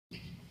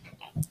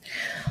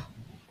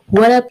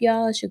What up,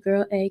 y'all? It's your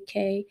girl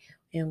AK,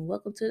 and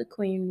welcome to the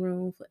Queen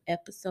Room for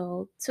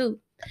episode 2.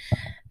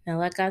 Now,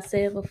 like I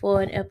said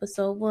before in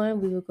episode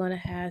 1, we were going to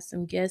have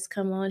some guests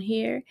come on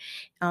here,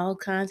 all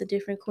kinds of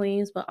different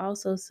queens, but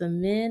also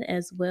some men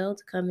as well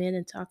to come in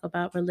and talk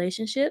about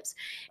relationships.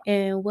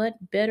 And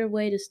what better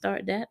way to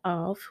start that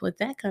off with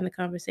that kind of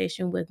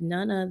conversation with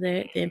none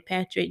other than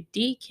Patrick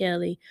D.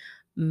 Kelly,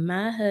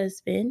 my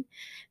husband,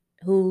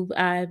 who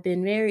I've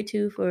been married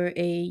to for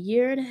a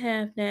year and a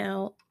half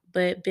now,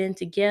 but been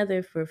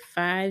together for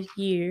 5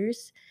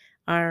 years.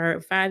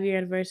 Our 5 year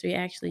anniversary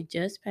actually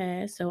just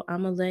passed, so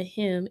I'm gonna let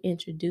him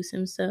introduce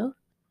himself.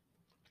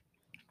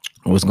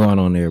 What's going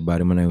on,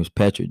 everybody? My name is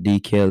Patrick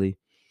D. Kelly.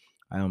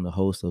 I am the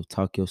host of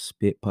Talk Your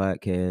Spit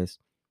podcast.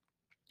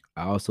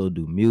 I also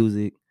do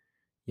music.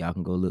 Y'all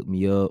can go look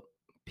me up.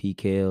 P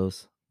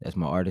Kells. That's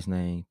my artist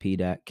name.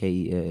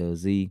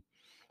 P.K.E.L.L.Z.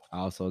 I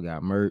also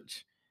got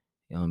merch.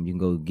 You can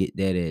go get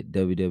that at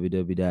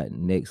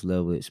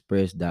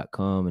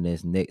www.nextlevelexpress.com, and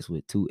that's next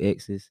with two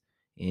X's,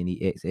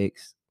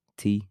 NEXXT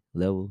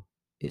level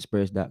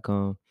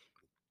express.com.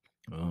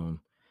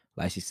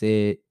 Like she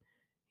said,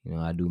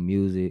 I do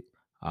music.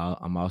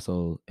 I'm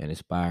also an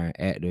aspiring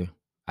actor.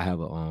 I have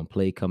a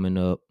play coming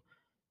up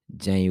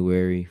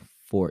January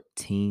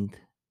 14th,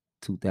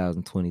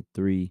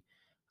 2023.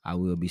 I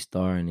will be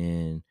starring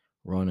in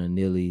Rona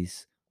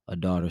Neely's A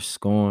Daughter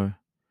Scorn.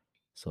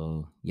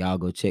 So y'all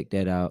go check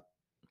that out.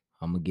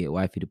 I'm gonna get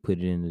wifey to put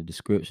it in the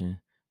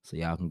description so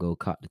y'all can go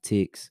cop the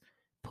ticks,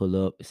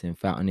 pull up. It's in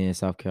Fountain Inn,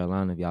 South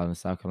Carolina. If y'all in the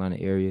South Carolina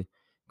area,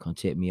 come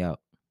check me out.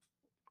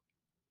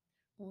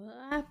 Well,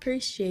 I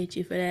appreciate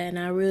you for that, and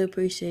I really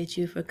appreciate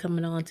you for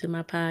coming on to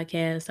my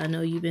podcast. I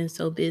know you've been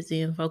so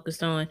busy and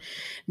focused on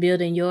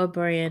building your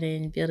brand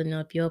and building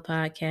up your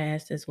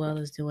podcast, as well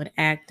as doing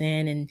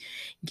acting and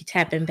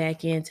tapping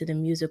back into the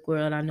music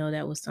world. I know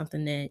that was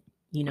something that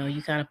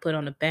you kind of put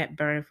on the back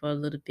burner for a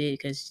little bit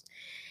because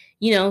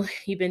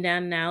you've been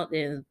down and out,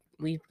 and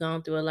we've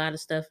gone through a lot of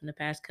stuff in the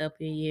past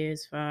couple of years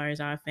as far as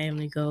our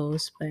family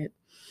goes. But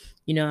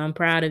I'm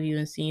proud of you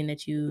and seeing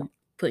that you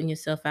putting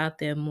yourself out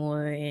there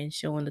more and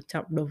showing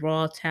the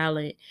raw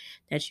talent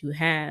that you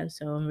have.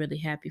 So I'm really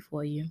happy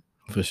for you.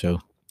 For sure.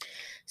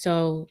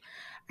 So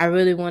I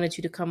really wanted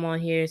you to come on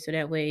here so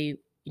that way,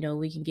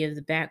 we can give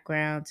the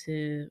background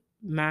to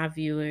my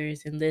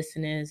viewers and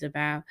listeners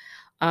about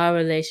our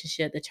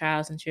relationship, the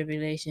trials and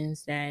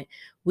tribulations that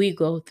we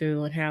go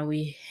through and how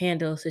we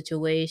handle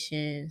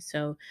situations.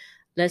 So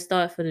let's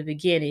start from the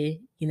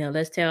beginning.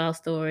 Let's tell our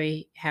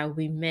story, how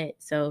we met.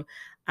 So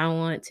I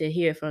want to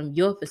hear from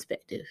your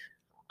perspective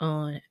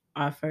on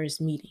our first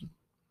meeting.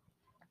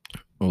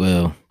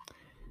 Well,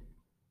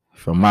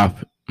 from my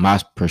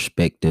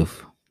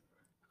perspective,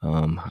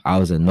 I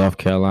was in North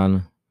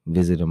Carolina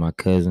visiting my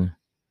cousin.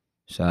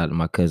 Shout out to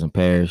my cousin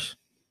Parrish.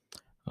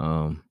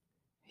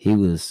 He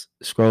was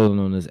scrolling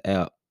on this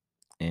app,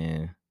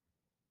 and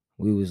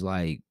we was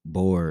like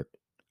bored.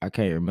 I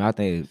can't remember. I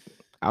think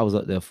I was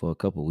up there for a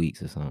couple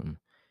weeks or something,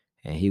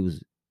 and he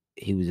was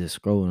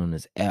just scrolling on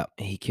this app,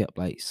 and he kept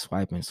like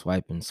swiping,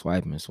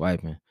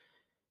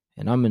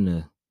 and I'm in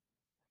the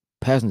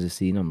passenger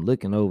seat, and I'm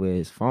looking over at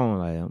his phone,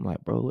 like I'm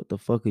like, bro, what the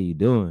fuck are you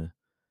doing?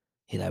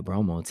 He like, bro,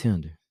 I'm on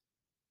Tinder.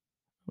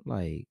 I'm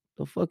like,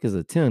 the fuck is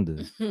a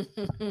Tinder?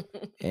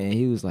 And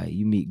he was like,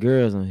 you meet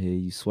girls on here,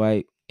 you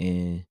swipe,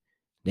 and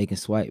they can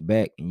swipe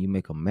back, and you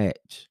make a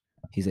match.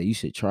 He said, you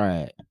should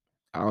try it.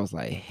 I was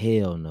like,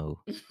 hell no.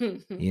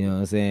 You know what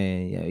I'm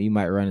saying? Yeah, you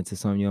might run into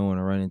something you don't want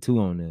to run into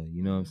on there.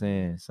 You know what I'm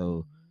saying?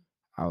 So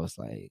I was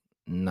like,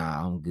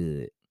 nah, I'm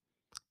good.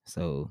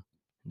 So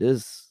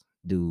this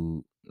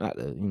dude, not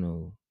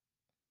to,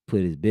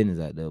 put his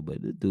business out there,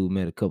 but this dude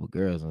met a couple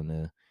girls on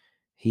there.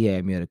 He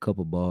had me at a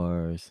couple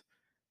bars,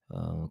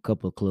 a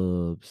couple of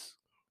clubs,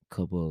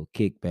 couple of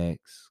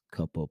kickbacks,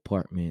 couple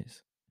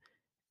apartments,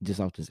 just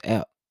off this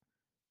app.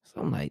 So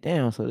I'm like,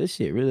 damn, so this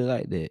shit really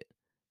like that.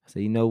 I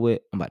said, you know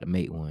what? I'm about to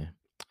make one.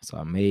 So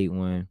I made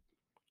one.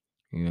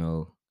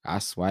 I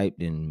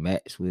swiped and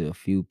matched with a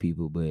few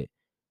people, but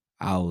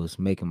I was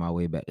making my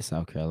way back to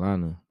South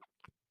Carolina.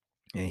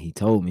 And he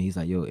told me, he's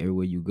like, yo,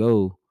 everywhere you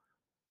go,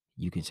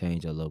 you can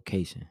change your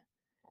location.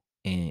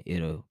 And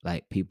it'll,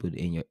 like, people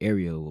in your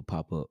area will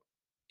pop up.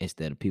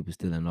 Instead of people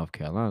still in North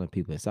Carolina,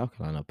 people in South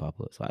Carolina pop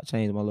up. So I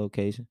changed my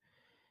location.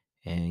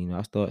 And,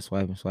 I started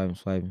swiping.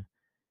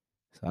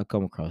 So I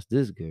come across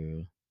this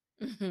girl,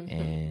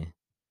 and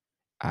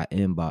I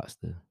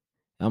inboxed her.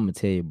 I'm gonna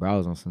tell you, bro, I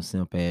was on some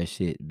simp ass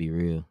shit, to be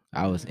real.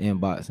 I was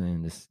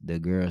inboxing the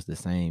girls the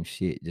same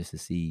shit just to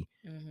see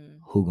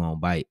who gonna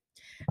bite.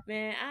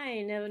 Man, I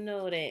ain't never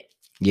know that.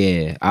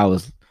 Yeah, I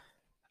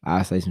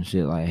say some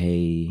shit like,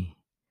 hey,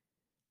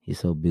 you're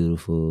so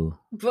beautiful.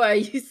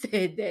 Boy, you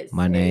said that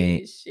My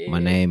name same shit. my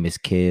name is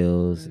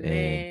Kells, and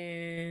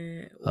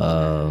Man,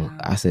 wow.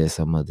 I said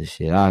some other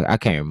shit. I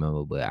can't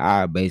remember, but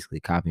I basically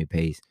copy and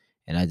paste,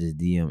 and I just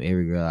DM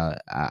every girl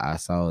I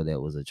saw that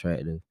was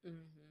attractive,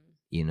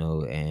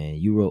 and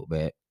you wrote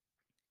back,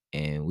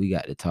 and we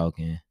got to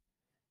talking,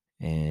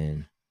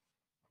 and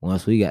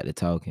once we got to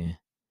talking,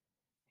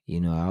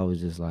 I was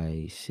just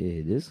like,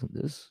 shit, this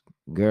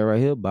girl right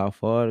here by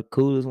far the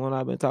coolest one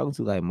I've been talking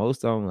to. Like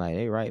most of them, like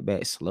they right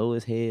back slow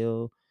as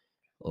hell,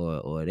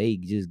 or they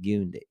just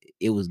giving.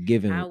 It was I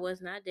giving.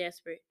 was not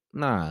desperate.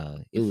 Nah,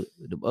 it was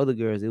the other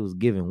girls. It was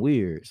giving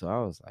weird. So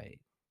I was like,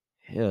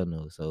 hell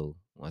no. So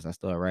once I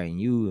started writing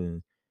you,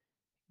 and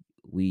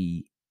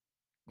we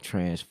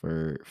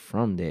transferred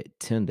from that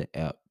Tinder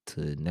app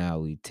to now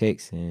we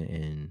texting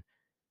and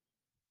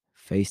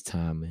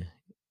FaceTiming,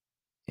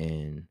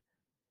 and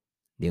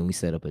then we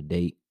set up a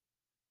date.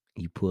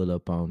 You pulled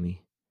up on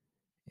me,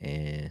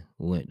 and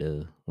went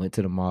to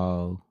the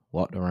mall,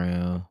 walked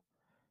around,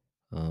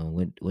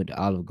 went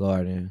to Olive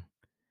Garden,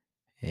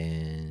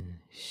 and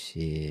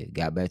shit,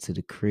 got back to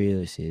the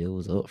crib. Shit, it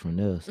was up from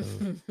there. So,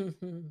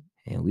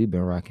 and we've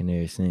been rocking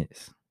there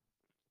since.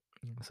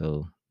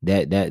 So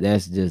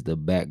that's just the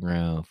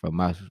background from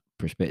my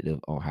perspective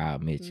on how I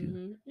met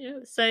you. Yeah,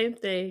 same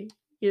thing.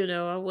 You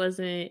know, I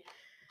wasn't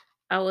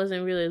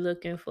really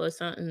looking for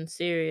something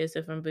serious,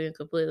 if I'm being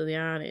completely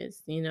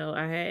honest. You know,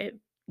 I had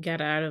got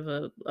out of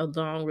a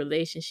long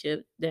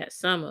relationship that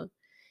summer.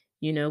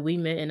 You know, we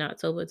met in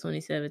October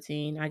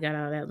 2017. I got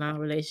out of that long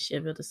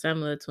relationship in the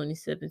summer of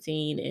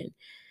 2017, and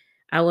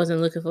I wasn't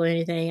looking for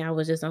anything. I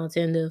was just on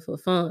Tinder for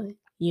fun,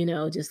 you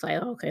know, just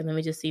like, okay, let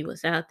me just see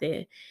what's out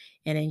there.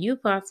 And then you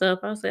popped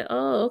up. I was like,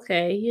 oh,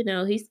 okay, you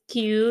know, he's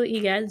cute.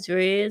 He got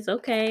dreads.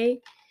 Okay,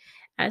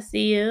 I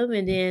see him.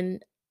 And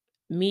then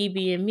me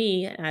being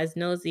me, as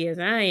nosy as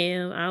I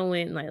am, I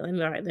went like,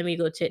 let me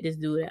go check this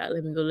dude out.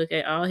 Let me go look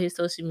at all his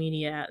social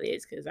media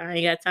outlets because I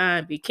ain't got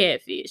time to be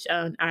catfish.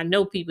 I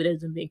know people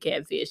that's been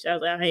catfish. I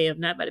was like, I am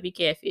not about to be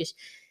catfish.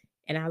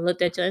 And I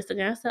looked at your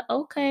Instagram. I said,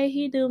 okay,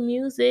 he do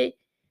music.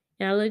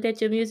 And I looked at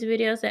your music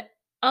video. I said,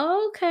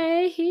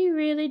 okay, he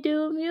really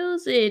do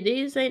music.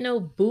 These ain't no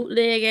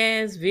bootleg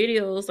ass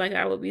videos like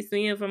I would be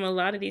seeing from a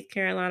lot of these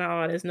Carolina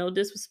artists. No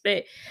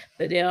disrespect,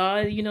 but there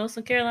are, you know,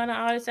 some Carolina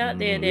artists out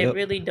there that Yep,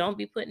 really don't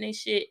be putting their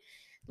shit,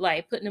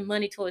 like putting the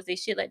money towards their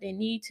shit like they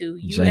need to.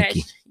 You janky.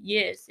 actually,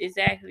 yes,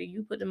 exactly.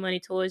 You put the money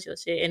towards your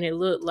shit and it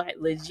looked like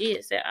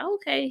legit. Said,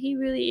 okay, he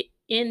really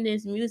in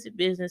this music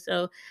business.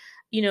 So,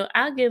 you know,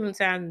 I'll give him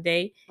time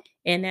today.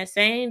 And that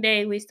same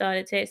day we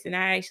started texting,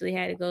 I actually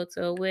had to go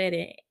to a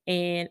wedding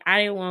and I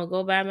didn't want to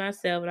go by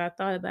myself. But I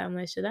thought about it, I'm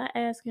like, should I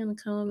ask him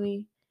to come with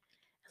me?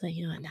 I was like,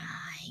 you know, nah,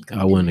 I ain't I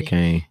gonna do wouldn't have that.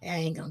 came. I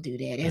ain't gonna do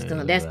that. I That's ain't gonna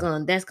gonna that's lie.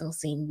 gonna that's gonna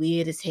seem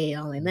weird as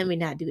hell. Like, let me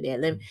not do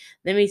that.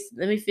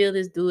 Let me feel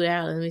this dude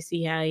out. Let me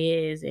see how he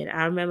is. And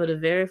I remember the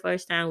very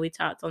first time we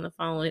talked on the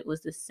phone, it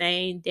was the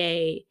same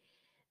day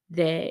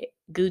that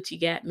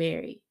Gucci got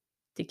married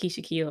to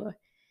Keisha Kior.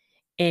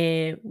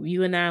 And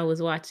you and I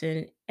was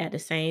watching at the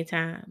same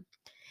time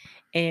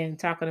and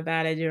talking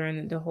about it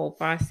during the whole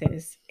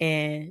process.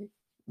 And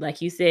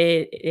like you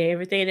said,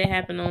 everything that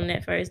happened on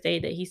that first day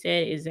that he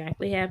said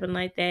exactly happened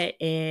like that.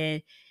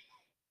 And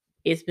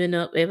it's been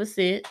up ever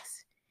since.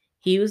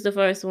 He was the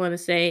first one to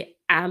say,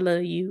 I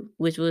love you,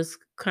 which was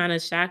kind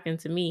of shocking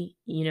to me.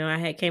 You know, I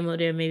had came up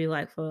there maybe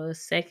like for a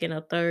second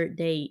or third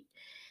date,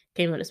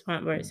 came up to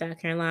Spartanburg, South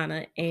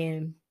Carolina,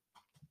 and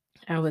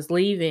I was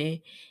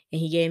leaving and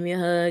he gave me a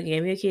hug,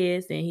 gave me a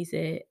kiss, and he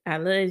said, I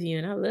love you.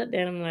 And I looked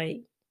at him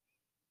like,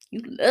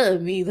 you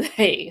love me?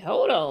 Like,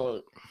 hold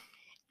on.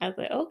 I was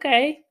like,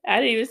 okay. I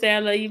didn't even say I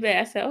love you back.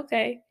 I said,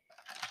 okay.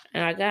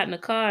 And I got in the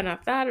car and I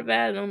thought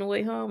about it on the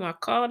way home. I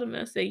called him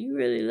and I said, you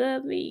really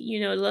love me?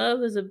 You know,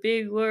 love is a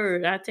big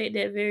word. I take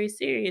that very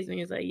serious. And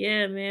he's like,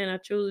 yeah, man, I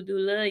truly do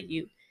love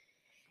you.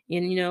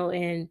 And, you know,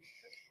 and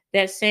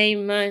that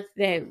same month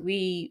that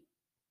we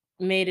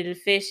made it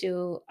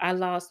official, I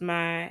lost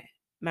my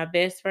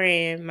best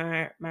friend,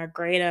 my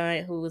great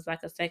aunt, who was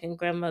like a second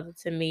grandmother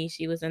to me.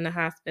 She was in the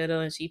hospital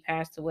and she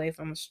passed away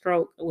from a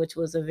stroke, which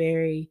was a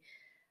very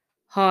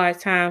hard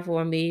time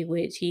for me,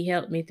 which he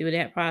helped me through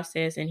that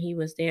process and he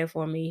was there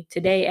for me.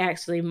 Today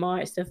actually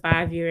marks the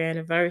 5-year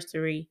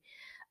anniversary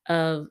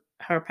of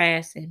her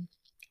passing.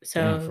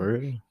 Damn, So for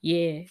real?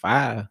 yeah, 5.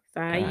 five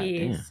God damn.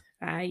 years.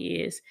 5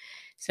 years.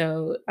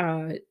 So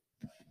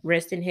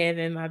rest in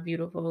heaven, my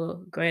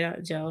beautiful great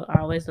aunt Joe. I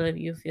always love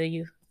you, feel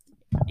you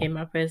in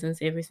my presence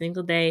every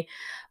single day.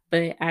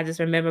 But I just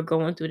remember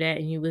going through that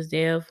and he was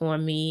there for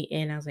me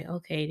and I was like,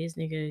 okay, this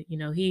nigga, you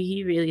know,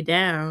 he really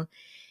down.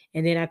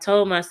 And then I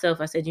told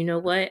myself, I said, you know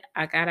what?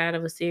 I got out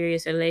of a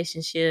serious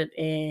relationship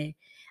and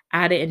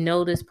I didn't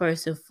know this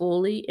person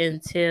fully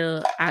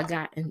until I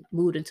got and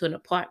moved into an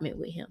apartment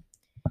with him.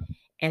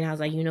 And I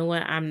was like, you know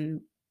what?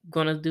 I'm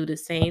gonna do the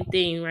same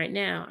thing right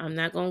now. I'm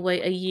not gonna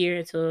wait a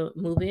year to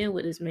move in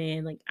with this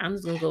man. Like I'm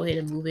just gonna go ahead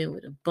and move in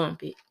with him,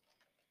 bump it.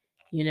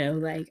 You know,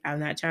 like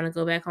I'm not trying to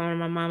go back home to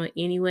my mama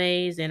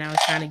anyways. And I was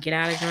trying to get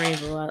out of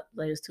Greenville. Like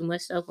there's too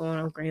much stuff going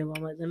on in Greenville.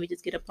 I'm like, let me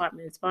just get an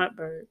apartment in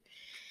Spartanburg.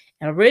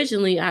 And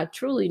originally, I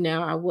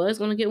was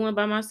gonna get one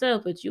by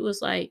myself, but you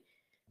was like,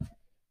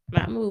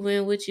 I move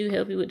in with you,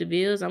 help you with the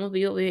bills. I'm gonna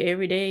be over here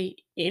every day,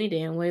 any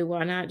damn way.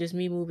 Why not just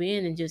me move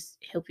in and just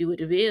help you with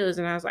the bills?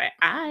 And I was like,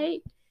 all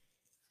right.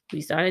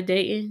 We started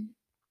dating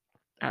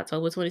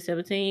October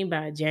 2017.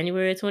 By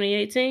January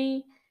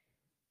 2018,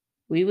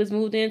 We was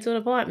moved into an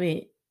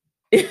apartment,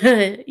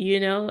 and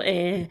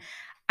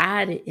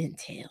I didn't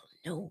tell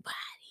nobody.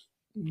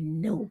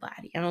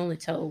 Nobody. I only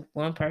told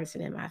one person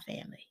in my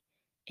family,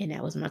 and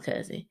that was my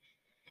cousin.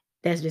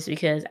 That's just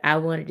because I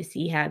wanted to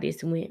see how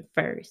this went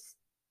first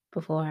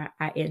before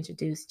I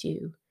introduced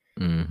you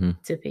Mm-hmm.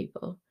 to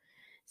people.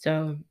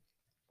 So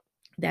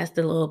that's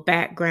the little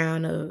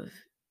background of,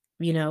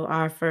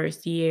 our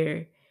first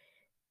year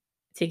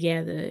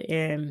together.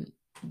 And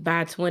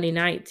by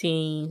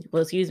 2019,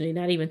 well, excuse me,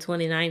 not even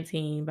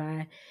 2019,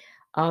 by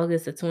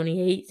August of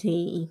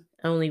 2018,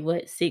 only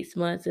what, 6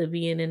 months of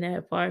being in that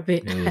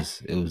apartment.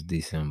 It was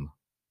December.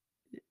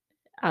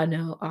 I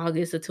know,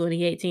 August of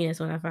 2018, that's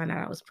when I found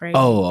out I was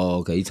pregnant.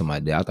 Okay. You talking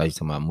about that? I thought you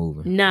talking about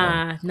moving.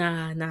 Oh,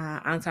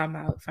 Nah. I'm talking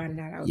about finding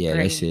out I was yeah. That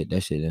pregnant. shit.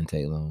 That shit didn't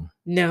take long.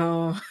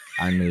 No,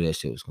 I knew that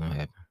shit was gonna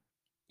happen.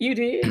 you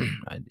did?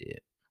 I did.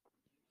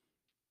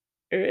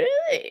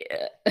 Really?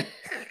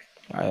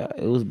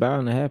 It was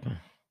bound to happen.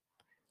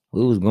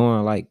 We was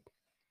going like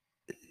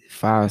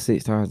 5,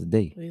 6 times a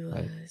day. We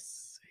Like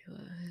was. We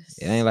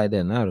it ain't was. like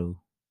that now though.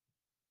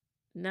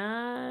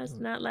 Nah, it's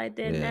not like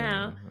that Yeah.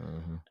 now.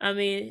 Uh-huh. I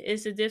mean,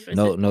 it's a difference.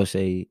 No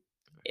shade.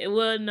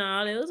 Well,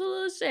 no, there was a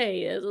little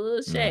shade. There was a little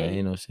Nah, shade.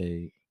 ain't no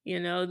shade.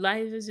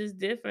 Life is just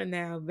different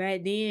now.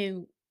 Back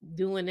then,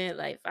 doing that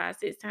like 5,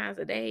 6 times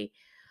a day,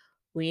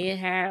 we didn't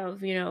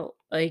have,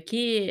 a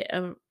kid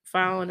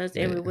following us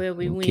Yeah. everywhere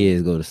we When went.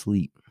 kids go to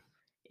sleep.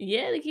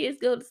 Yeah, the kids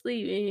go to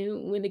sleep.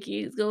 And when the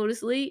kids go to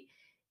sleep,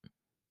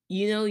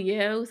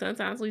 yeah,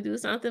 sometimes we do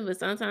something, but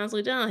sometimes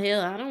we don't.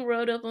 Hell, I don't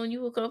rode up on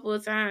you a couple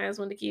of times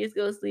when the kids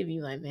go to sleep.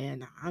 You like, man,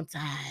 nah, I'm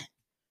tired.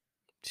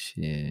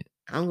 Shit.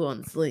 I'm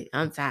going to sleep.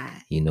 I'm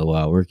tired. You know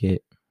where I work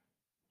at?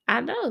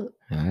 I know.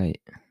 All right.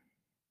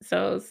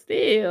 So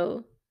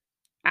still,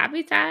 I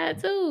be tired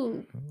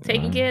too.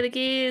 Taking Uh, care of the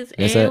kids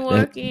that's a, and that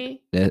working.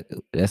 that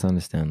that's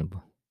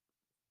understandable.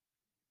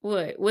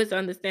 What? What's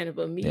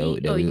understandable? That we, Me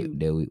that or we you?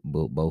 that we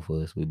both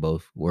of us. We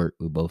both work.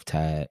 We both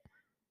tired.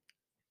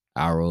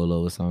 I roll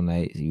over some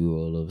nights. You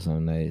roll over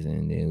some nights,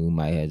 and then we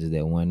might have just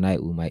that one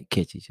night. We might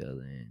catch each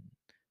other, and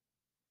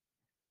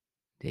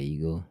there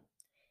you go.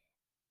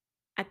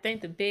 I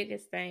think the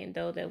biggest thing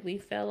though that we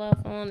fell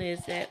off on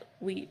is that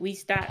we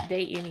stopped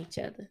dating each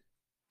other.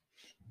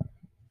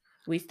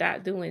 We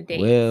stopped doing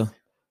dates. Well,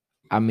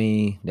 I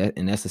mean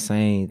that's the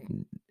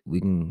same.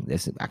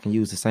 I can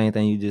use the same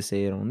thing you just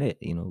said on that.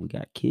 We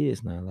got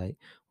kids now. Like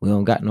we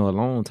don't got no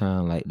alone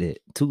time like that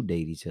to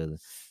date each other.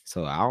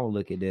 So I don't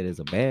look at that as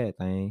a bad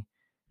thing.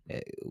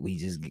 We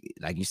just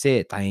like you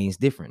said, things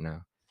different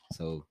now.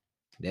 So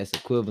that's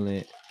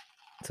equivalent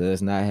to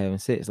us not having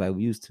sex like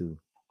we used to.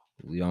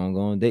 We don't go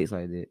on dates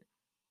like that.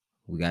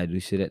 We gotta do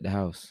shit at the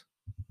house.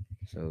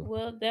 So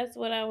Well, that's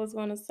what I was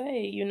gonna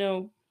say.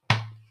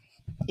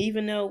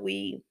 Even though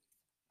we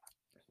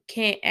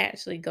can't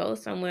actually go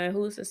somewhere,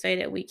 who's to say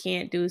that we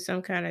can't do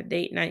some kind of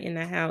date night in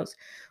the house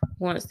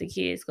once the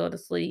kids go to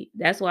sleep?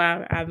 That's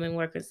why I've been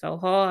working so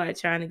hard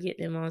trying to get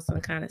them on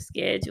some kind of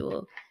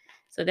schedule.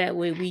 So that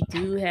way we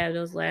do have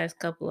those last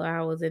couple of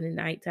hours in the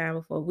nighttime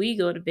before we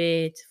go to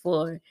bed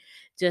for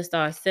just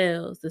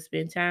ourselves to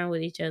spend time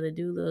with each other,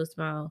 do little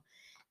small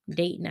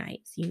date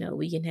nights.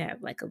 We can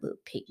have like a little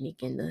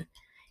picnic in the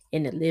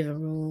living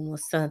room or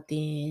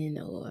something,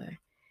 or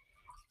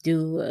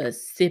do a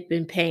sip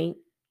and paint,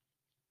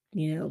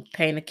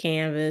 paint a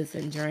canvas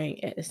and drink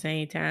at the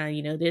same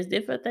time. There's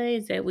different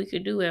things that we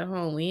could do at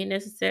home. We ain't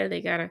necessarily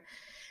gotta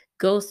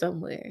go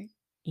somewhere.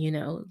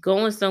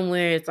 Going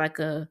somewhere is like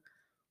a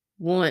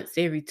once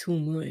every 2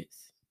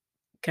 months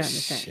kind of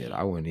shit, thing.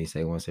 I wouldn't even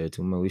say once every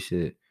 2 months. We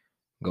should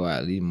go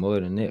out at least more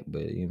than that.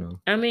 But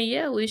I mean,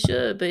 yeah, we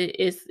should, but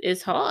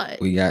it's hard.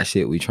 we got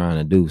shit we trying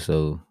to do.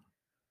 So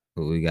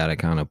we gotta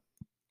kind of.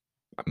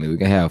 I mean, we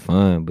can have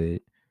fun,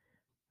 but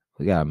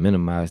we gotta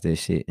minimize that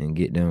shit and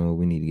get done what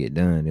we need to get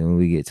done. And when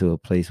we get to a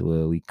place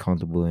where we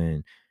comfortable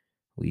and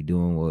we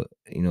doing what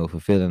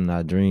fulfilling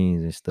our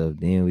dreams and stuff,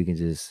 then we can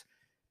just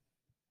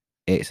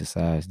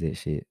exercise that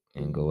shit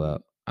and go Hmm.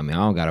 out. I mean, I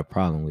don't got a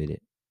problem with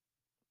it,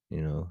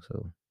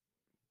 so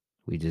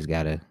we just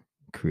gotta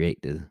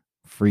create the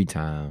free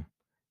time.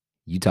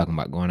 You talking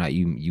about going out,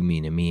 you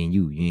meaning me and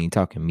you. You ain't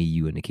talking me,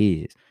 you and the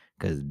kids.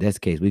 Cause that's the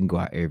case, we can go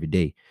out every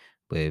day.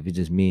 But if it's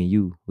just me and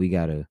you, we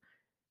gotta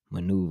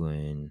maneuver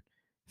and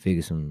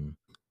figure some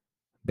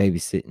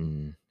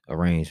babysitting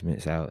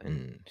arrangements out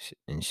and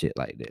shit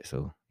like that.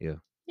 So yeah.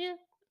 Yeah,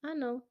 I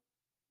know.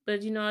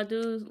 But I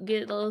do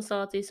get a little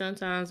salty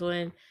sometimes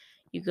when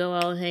you go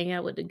out and hang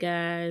out with the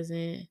guys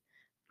and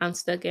I'm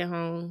stuck at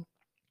home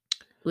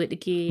with the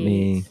I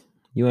mean, kids.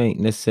 you ain't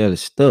necessarily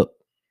stuck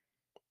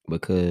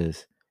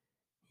because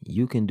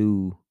you can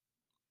do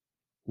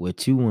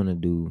what you want to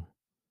do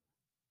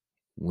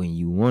when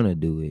you want to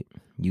do it.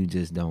 You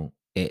just don't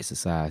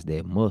exercise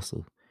that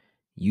muscle.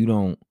 You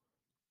don't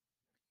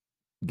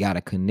got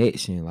a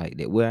connection like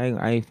that. Well,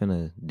 I ain't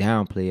finna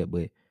downplay it,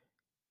 but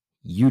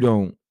you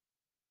don't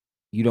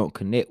you don't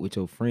connect with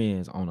your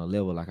friends on a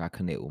level like I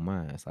connect with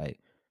mine. It's like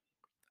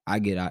I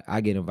get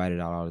invited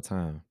out all the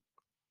time.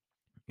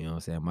 You know what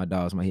I'm saying? My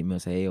dogs might hit me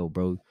and say, "Hey, yo,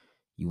 bro,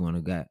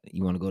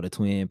 you wanna go to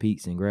Twin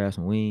Peaks and grab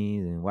some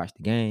wings and watch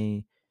the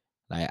game.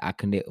 Like I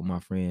connect with my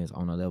friends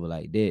on a level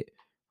like that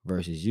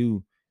versus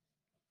you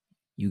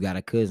got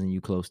a cousin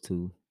you close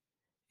to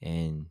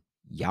and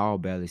y'all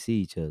barely see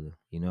each other.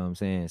 You know what I'm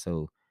saying?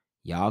 So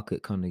y'all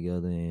could come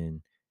together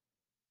and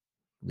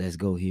let's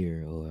go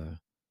here or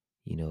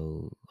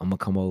I'm gonna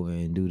come over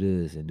and do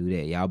this and do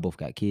that. Y'all both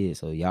got kids,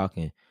 so y'all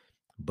can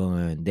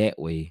bond that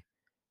way.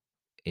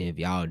 If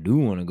y'all do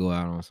want to go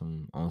out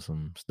on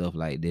some stuff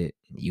like that,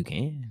 you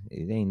can.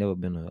 It ain't never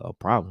been a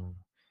problem.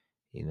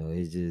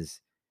 It's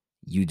just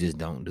you just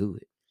don't do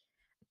it.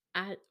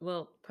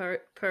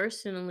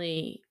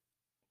 Personally,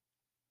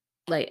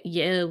 like,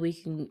 yeah, we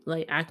can,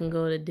 like, I can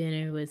go to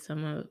dinner with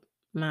some of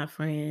my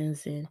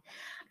friends and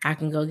I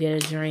can go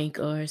get a drink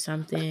or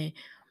something.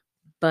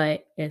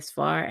 But as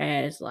far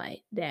as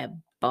like that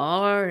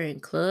bar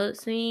and club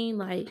scene,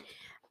 like,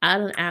 I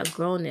done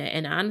outgrown that.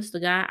 And honest to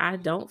God, I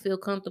don't feel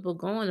comfortable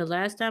going. The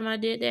last time I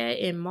did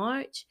that in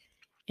March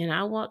and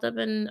I walked up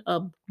in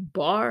a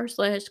bar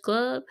slash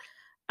club,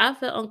 I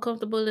felt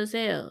uncomfortable as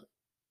hell.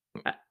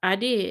 I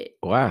did.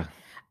 Why?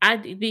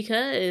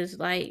 Because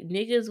like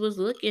niggas was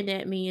looking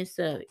at me and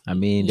stuff. I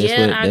mean,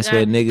 Yeah, I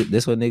got.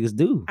 that's what niggas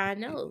do. I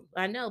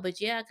know,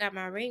 but yeah, I got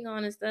my ring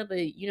on and stuff.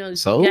 But you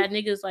So got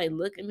niggas like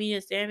looking me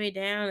and staring me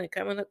down and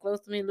coming up close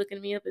to me,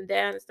 looking me up and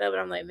down and stuff.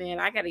 And I'm like, man,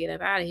 I gotta get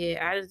up out of here.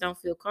 I just don't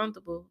feel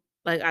comfortable.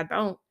 Like I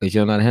don't. but you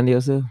don't know how to handle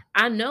yourself.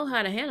 I know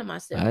how to handle All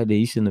myself. right, then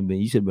you shouldn't have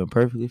been. You should have been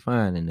perfectly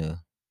fine in there.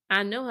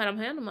 I know how to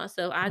handle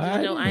myself. I All just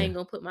right know I then. ain't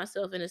gonna put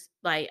myself in a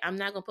like. I'm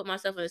not gonna put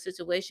myself in a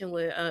situation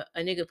where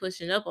a nigga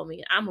pushing up on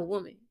me. I'm a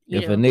woman.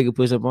 If a nigga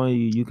push up on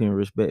you, you can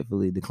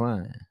respectfully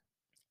decline.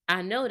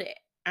 I know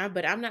that.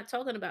 But I'm not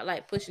talking about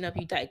like pushing up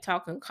you like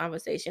talking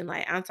conversation.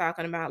 Like I'm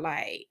talking about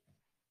like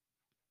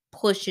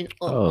pushing up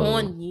Oh,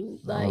 on you.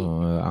 Like,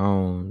 oh, I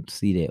don't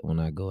see that when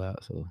I go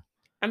out. So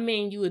I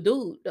mean, you a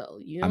dude though,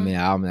 you I know? mean,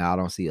 I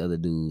don't see other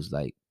dudes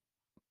like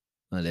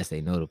unless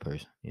they know the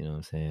person. You know what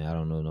I'm saying? I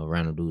don't know no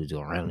random dudes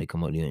just randomly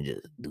come up to you and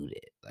just do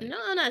that. Like, No,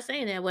 I'm not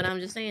saying that. What I'm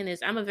just saying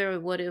is I'm a very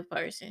what if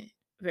person.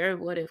 Very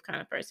what if kind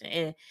of person.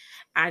 And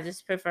I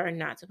just prefer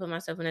not to put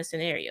myself in a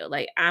scenario.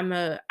 Like I'd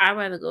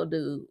rather go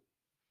do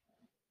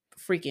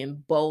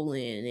freaking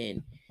bowling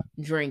and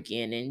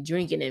drinking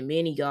and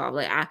mini golf.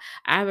 Like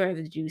I'd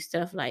rather do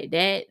stuff like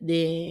that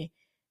than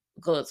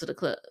go to the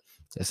club.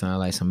 that sounds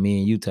like some me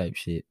and you type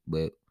shit.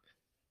 But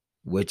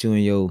what you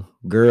and your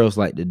girls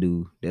like to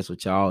do, that's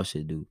what y'all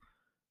should do.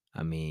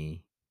 I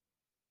mean,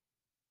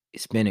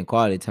 spending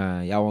quality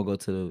time. Y'all wanna go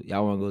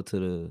to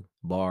the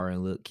bar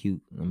and look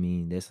cute. I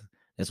mean, that's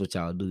what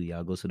y'all do.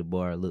 Y'all go to the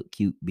bar, look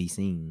cute, be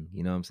seen.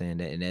 You know what I'm saying?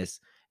 That's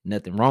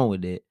nothing wrong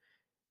with that.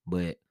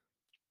 But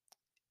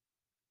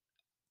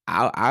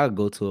I'll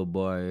go to a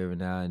bar every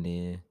now and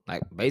then.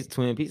 Like basically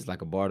Twin Peaks is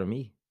like a bar to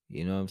me.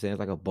 You know what I'm saying? It's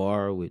like a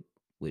bar with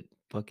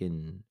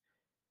fucking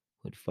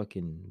with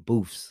fucking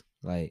booths.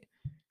 Like,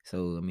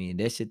 so I mean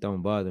that shit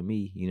don't bother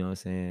me. You know what I'm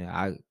saying?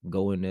 I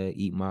go in there,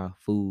 eat my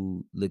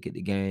food, look at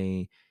the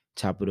game,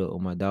 chop it up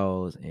with my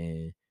dogs,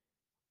 and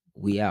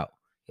we out.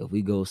 If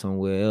we go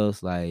somewhere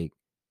else, like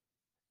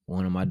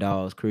one of my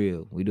dogs'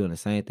 crib, we doing the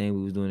same thing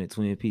we was doing at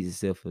Twin Peaks,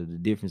 except for the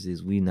difference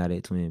is we not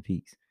at Twin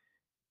Peaks.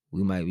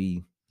 We might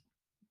be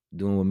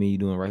doing what me you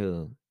doing right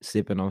here,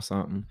 sipping on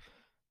something,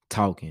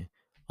 talking.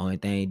 Only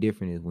thing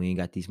different is we ain't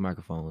got these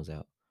microphones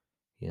out.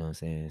 You know what I'm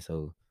saying?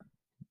 So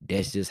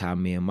that's just how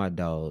me and my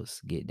dogs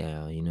get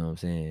down. You know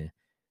what I'm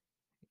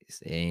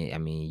saying? I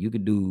mean, you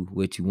could do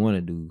what you want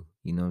to do.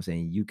 You know what I'm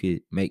saying? You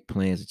could make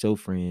plans with your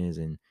friends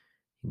and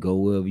go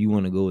wherever you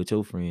want to go with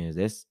your friends.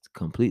 That's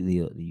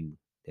completely up to you.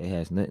 That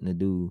has nothing to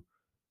do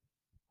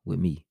with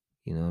me.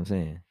 You know what I'm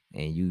saying?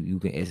 And you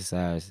can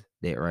exercise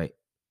that right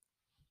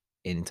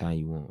anytime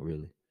you want,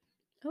 really.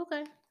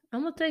 Okay.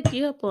 I'm gonna take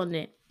you up on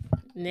that.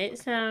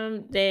 Next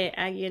time that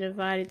I get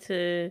invited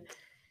to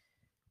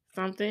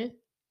something,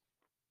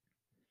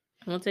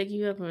 I'm gonna take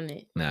you up on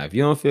that. Now, if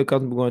you don't feel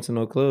comfortable going to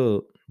no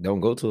club,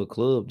 don't go to a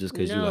club just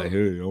because you like, No,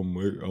 hey, I'm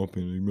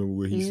finna remember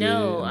what he no, said.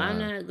 Nah,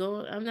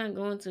 I'm not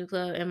going to the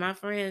club, and my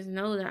friends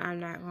know that I'm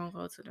not gonna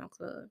go to no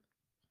club.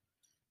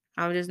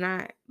 I'm just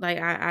not. Like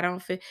I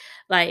don't feel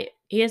like.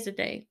 Here's the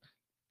thing.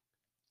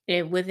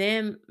 And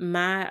within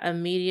my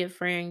immediate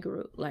friend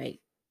group, like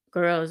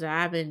girls that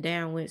I've been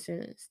down with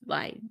since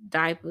like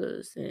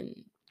diapers and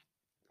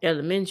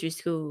elementary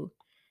school,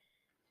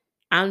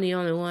 I'm the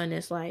only one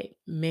that's like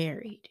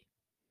married.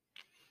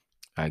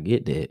 I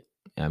get that.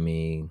 I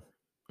mean,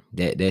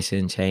 that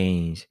shouldn't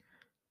change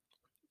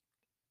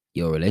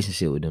your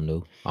relationship with them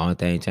though. Only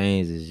thing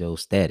changes is your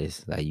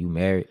status. Like you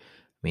married.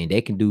 I mean,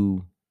 they can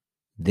do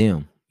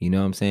them. You know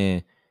what I'm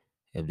saying?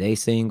 If they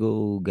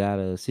single, got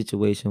a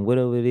situation,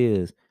 whatever it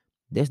is,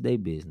 that's their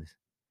business.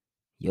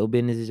 Your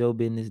business is your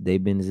business. Their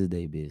business is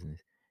their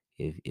business.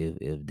 If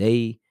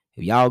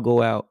y'all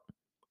go out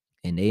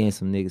and they in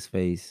some niggas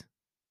face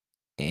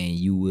and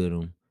you with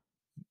them,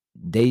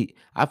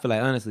 I feel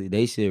like honestly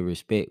they should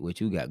respect what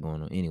you got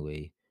going on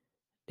anyway.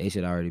 They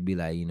should already be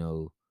like,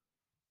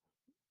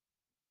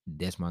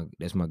 that's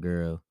my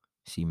girl.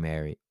 She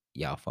married.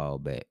 y'all fall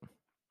back.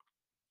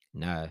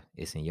 Nah,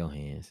 it's in your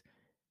hands.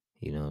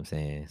 You know what I'm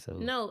saying? So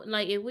No,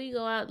 like if we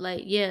go out,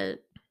 like yeah,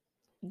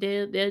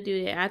 they'll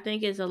do that. I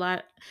think it's a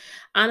lot.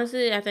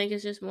 Honestly, I think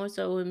it's just more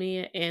so with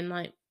me and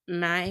like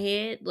my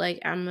head.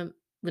 Like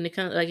when it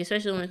comes, like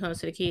especially when it comes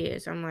to the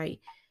kids, I'm like,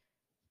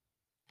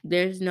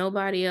 there's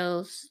nobody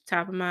else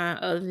top of mind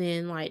other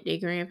than like their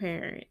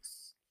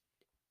grandparents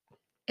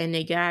and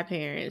their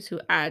godparents who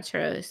I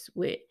trust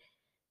with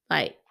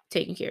like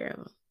taking care of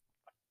them.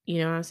 You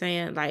know what I'm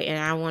saying? Like, and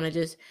I want to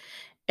just,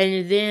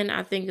 and then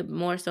I think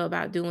more so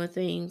about doing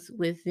things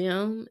with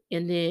them,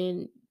 and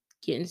then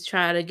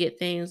try to get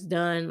things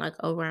done like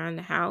around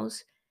the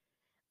house.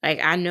 Like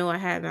I know I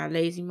have my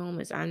lazy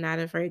moments. I'm not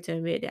afraid to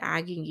admit that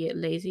I can get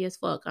lazy as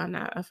fuck. I'm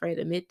not afraid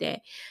to admit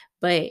that.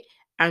 But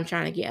I'm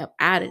trying to get up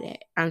out of that.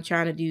 I'm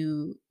trying to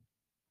do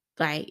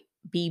like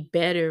be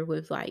better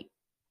with like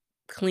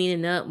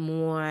cleaning up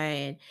more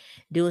and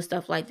doing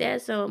stuff like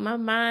that. So my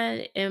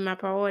mind and my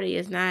priority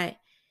is not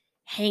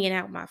hanging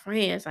out with my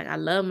friends. Like I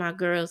love my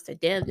girls to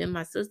death and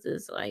my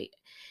sisters. Like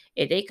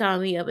if they call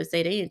me up and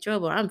say they in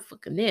trouble, I'm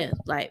fucking there.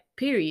 Like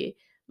period.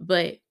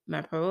 But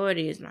my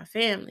priority is my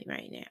family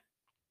right now.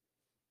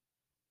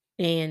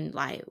 And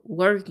like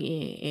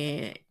working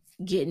and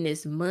getting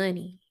this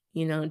money,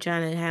 trying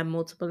to have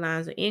multiple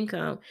lines of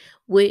income,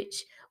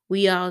 which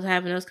we all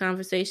having those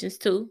conversations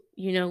too.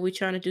 We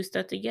trying to do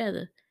stuff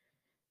together.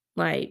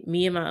 Like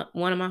me and my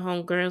one of my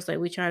homegirls, like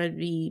we trying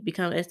to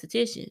become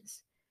estheticians.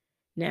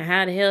 Now,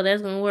 how the hell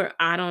that's gonna work?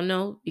 I don't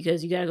know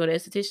because you gotta go to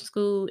esthetician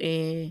school,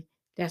 and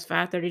that's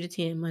 5:30 to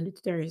 10 Monday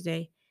to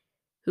Thursday.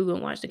 Who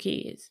gonna watch the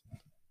kids?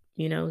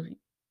 You know,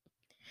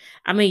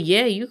 I mean,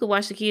 yeah, you could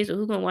watch the kids, but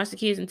who gonna watch the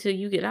kids until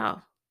you get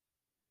off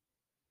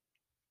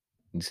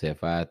you said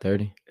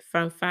 5:30.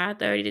 from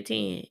 5:30 to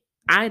 10?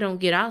 I don't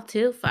get off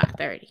till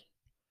 5:30,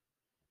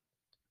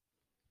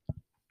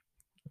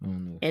 I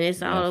don't know. and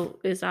it's Yeah,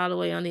 all the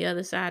way on the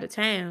other side of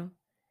town.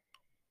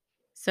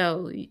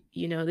 So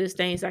there's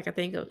things I can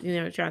think of.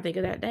 Trying to think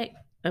of that day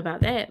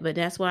about that, but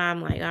that's why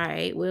I'm like, all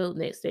right, well,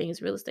 next thing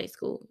is real estate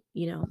school.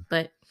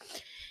 But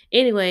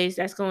anyways,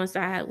 that's going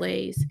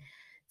sideways.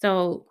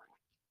 So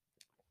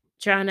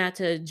try not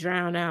to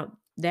drown out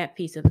that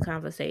piece of the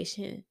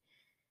conversation.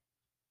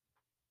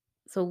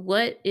 So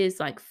what is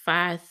like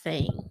 5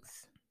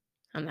 things?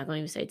 I'm not going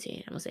to even say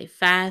 10. I'm going to say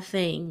 5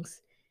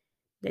 things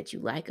that you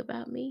like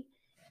about me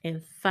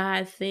and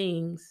 5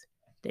 things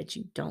that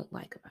you don't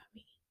like about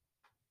me.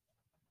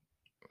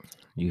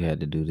 you had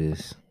to do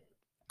this.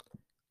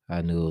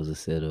 I knew it was a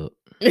setup.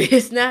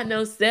 It's not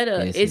no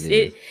setup. Yes, it It's is.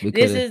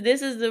 it.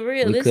 This is the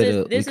real. This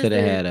is We this is could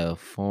have the had a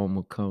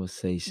formal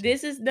conversation,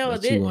 this is no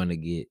but you this want to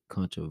get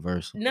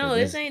controversial because no.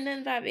 This ain't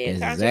nothing about being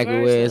that's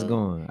exactly where it's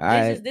controversial. going. All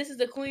This is right, this is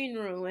the queen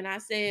room, and I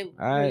said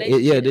all right.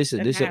 Yeah,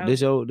 relationships and how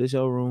this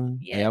your room.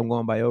 Hey, yeah. I'm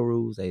going by your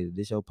rules. Hey,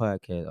 this your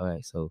podcast. All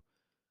right, so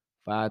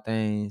 5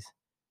 things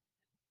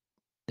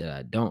that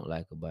I don't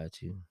like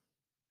about you.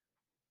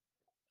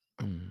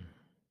 Mm.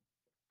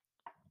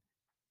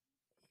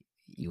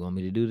 You want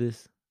me to do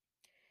this?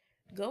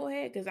 Go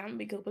ahead, cause I'm gonna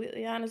be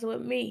completely honest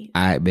with me.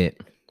 I bet.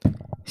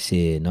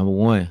 Shit, number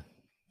one,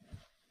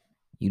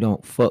 you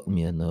don't fuck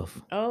me enough.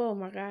 Oh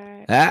my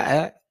god.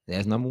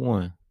 That's number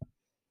one.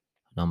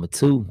 Number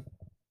two,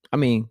 I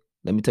mean,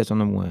 let me touch on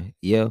number one.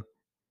 Yeah,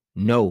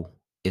 no,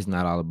 it's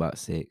not all about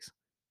sex.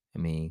 I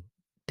mean,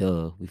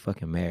 duh, we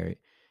fucking married,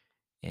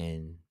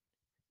 and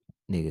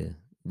nigga,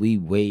 we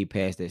way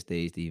past that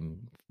stage to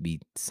even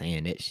be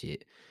saying that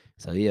shit.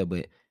 So yeah,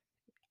 but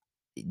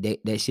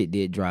that shit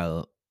did dry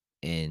up,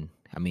 and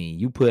I mean,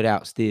 you put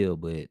out still,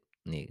 but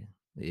nigga,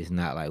 it's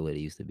not like what it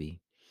used to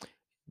be.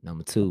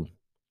 Number two,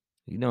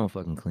 you don't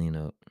fucking clean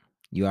up.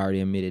 You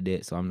already admitted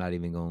that, so I'm not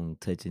even gonna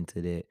touch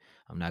into that.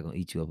 I'm not gonna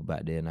eat you up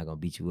about that. I'm not gonna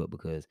beat you up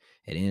because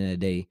at the end of the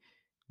day,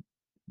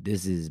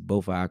 this is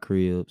both our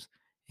cribs,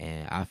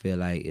 and I feel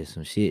like if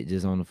some shit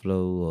just on the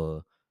floor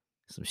or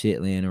some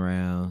shit laying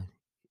around,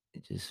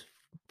 just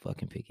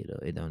fucking pick it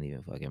up. It don't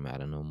even fucking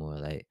matter no more.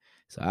 Like,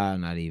 so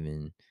I'm not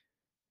even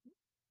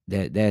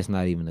that's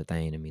not even a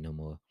thing to me no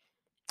more.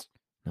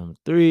 Number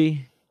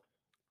three,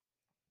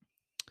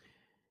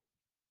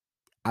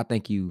 I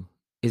think you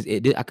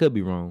I could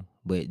be wrong,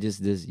 but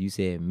just this you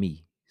said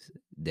me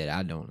that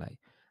I don't like.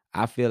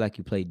 I feel like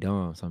you play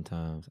dumb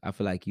sometimes. I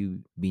feel like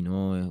you be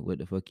knowing what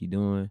the fuck you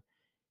doing,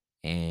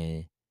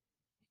 and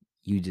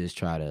you just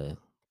try to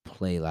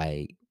play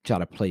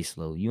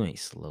slow. You ain't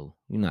slow.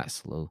 You're not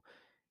slow.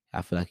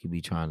 I feel like you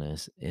be trying to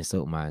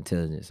insult my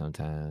intelligence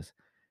sometimes.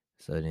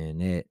 So then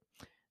that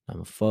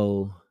number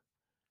four,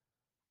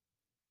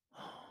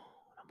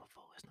 number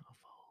four is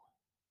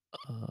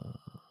number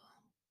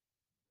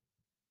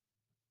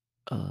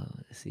four.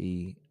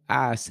 See,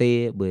 I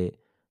say it, but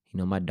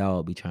my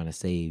dog be trying to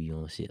save you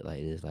on shit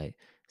like this. Like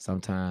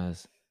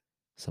sometimes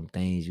some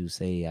things you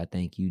say, I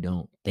think you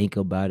don't think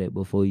about it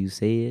before you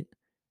say it.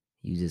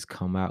 You just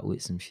come out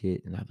with some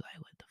shit, and I be like,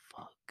 what the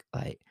fuck?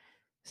 Like,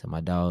 so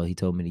my dog, he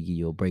told me to give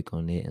you a break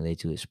on it and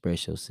let you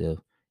express yourself,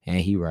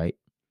 and he right.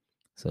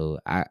 So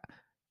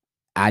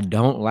I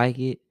don't like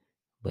it,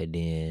 but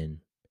then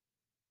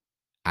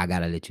I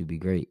gotta let you be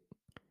great.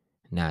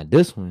 Now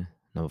this one,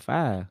 number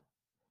 5,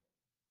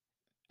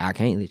 I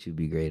can't let you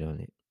be great on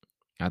it.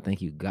 I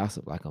think you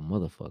gossip like a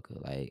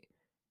motherfucker. Like,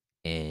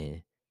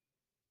 and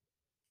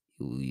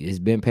it's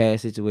been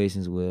past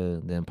situations where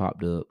then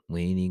popped up.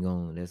 We ain't even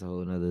going. That's a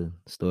whole nother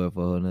story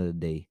for a whole nother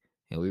day.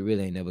 And we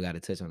really ain't never got to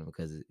touch on it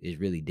because it's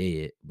really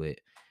dead. But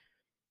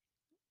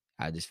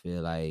I just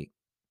feel like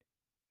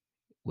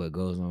what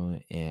goes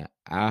on in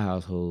our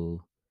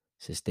household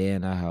should stay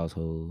in our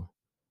household.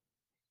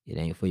 It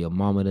ain't for your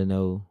mama to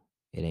know.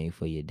 It ain't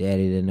for your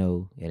daddy to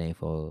know. It ain't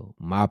for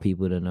my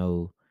people to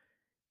know.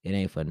 It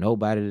ain't for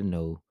nobody to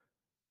know.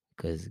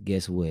 Cause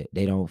guess what?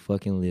 They don't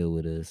fucking live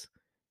with us.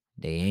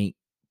 They ain't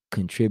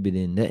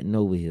contributing nothing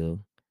over here.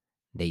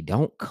 They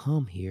don't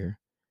come here.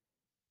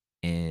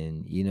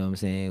 And you know what I'm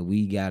saying?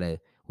 We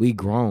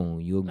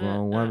grown. You a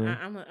grown woman.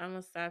 I'm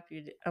gonna stop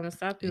you. I'm gonna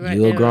stop you right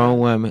You a there. grown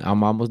woman.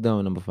 I'm almost done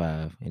with number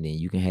 5. And then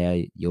you can have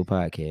your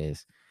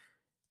podcast.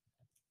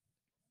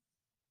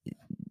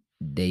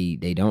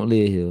 They don't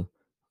live here.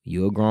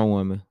 You a grown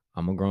woman.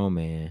 I'm a grown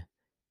man.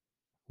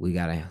 We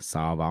gotta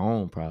solve our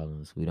own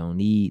problems. We don't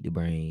need to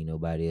bring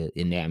nobody else.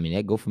 And that, I mean,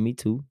 that go for me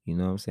too. You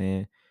know what I'm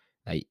saying?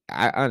 Like,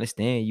 I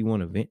understand you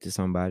want to vent to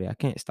somebody. I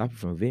can't stop you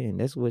from venting.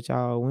 That's what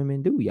y'all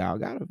women do. Y'all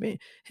gotta vent.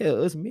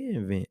 Hell, us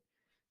men vent.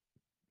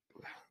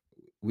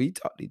 We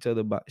talk to each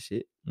other about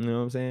shit. You know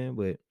what I'm saying?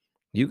 But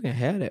you can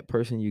have that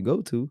person you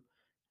go to,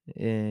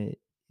 and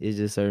it's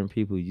just certain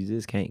people you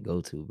just can't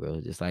go to,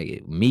 bro. Just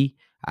like me,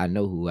 I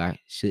know who I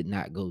should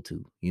not go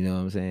to. You know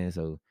what I'm saying?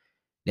 So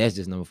that's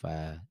just number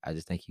 5. I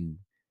just think you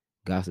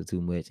gossip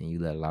too much and you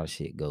let a lot of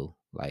shit go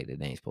like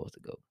that ain't supposed to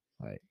go.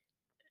 Like,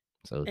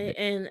 so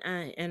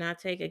And I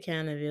take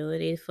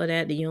accountability for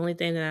that. The only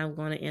thing that I'm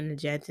going to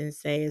interject and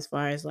say, as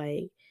far as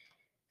like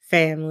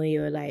family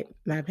or like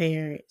my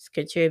parents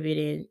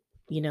contributing,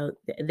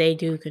 they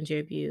do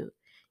contribute.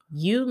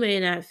 You may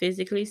not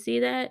physically see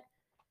that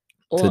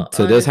or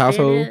to this understand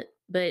household, it,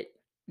 but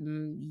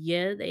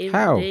yeah,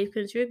 how they've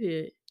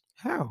contributed.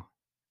 how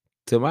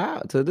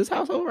to this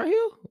household right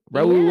here,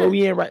 bro? Where Yeah,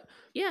 we in right?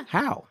 yeah.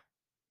 How?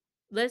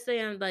 Let's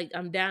say I'm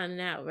down and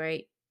out,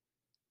 right?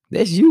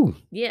 That's you.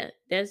 Yeah,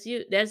 that's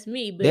you. That's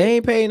me. But They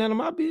ain't paying none of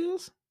my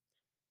bills.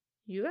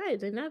 you're right.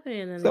 They're not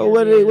paying none of So your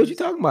what? What you bills.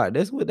 talking about?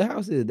 That's what the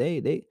house is.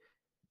 They.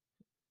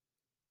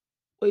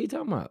 What you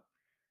talking about?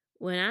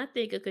 When I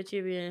think of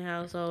contributing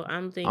household,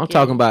 I'm I'm talking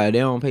thinking, about they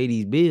don't pay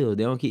these bills.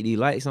 They don't keep these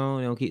lights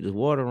on. They don't keep this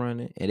water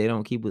running, and they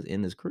don't keep us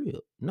in this crib.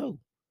 No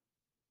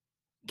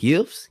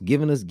gifts,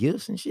 giving us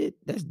gifts and shit.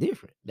 That's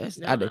different. That's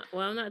no,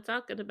 well, I'm not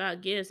talking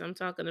about gifts. I'm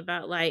talking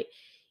about like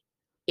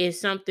if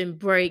something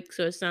breaks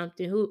or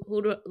something. Who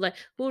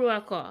do I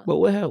call? But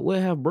what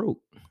have broke?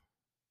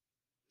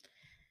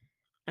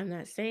 I'm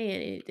not saying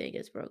anything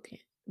is broken.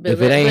 But If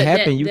it let ain't but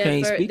happened, that you that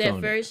can't first speak that on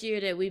it. first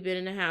year that we've been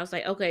in the house,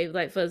 like okay,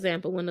 like for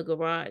example, when the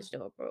garage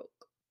door broke,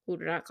 who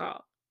did I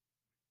call?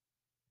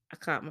 I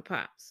called my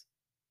pops.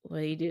 What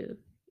did he do?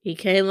 He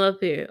came up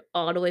here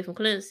all the way from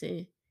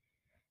Clemson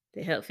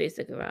to help fix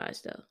the garage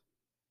door.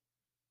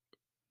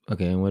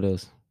 Okay, and what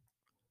else?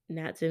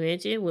 Not to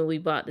mention when we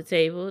bought the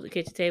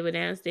kitchen table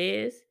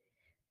downstairs,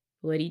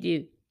 what'd he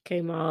do?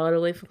 Came all the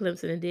way from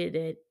Clemson and did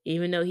that,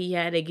 even though he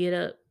had to get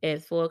up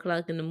at 4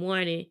 o'clock in the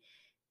morning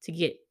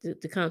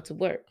to come to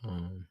work.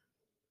 Um,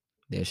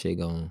 that shit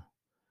going.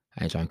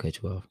 I ain't trying to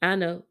cut you off. I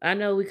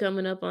know we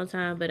coming up on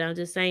time, but I'm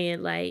just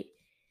saying like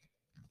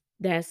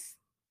that's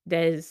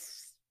that's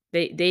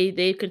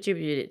they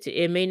contributed to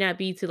it. May not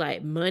be to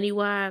like money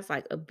wise,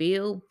 like a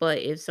bill, but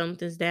if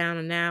something's down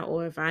and out,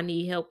 or if I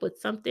need help with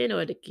something,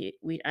 or the kid,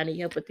 I need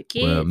help with the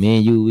Well, kids. me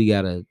and you, we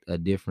got a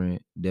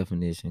different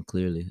definition.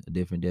 Clearly, a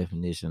different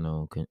definition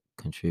on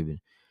contributing.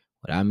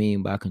 What I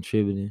mean by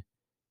contributing,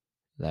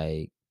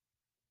 like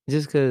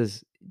just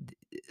because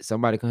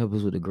somebody can help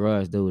us with the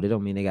garage door, they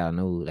don't mean they gotta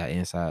know that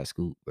inside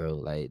scoop, bro.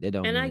 Like that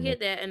don't And I mean that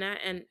get that, and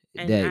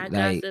that I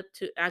like gossip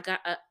too. I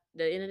got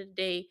the end of the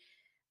day,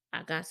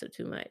 I gossip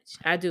too much.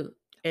 I do,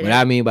 and what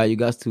I mean by you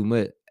got too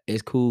much.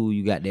 It's cool.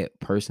 You got that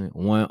person,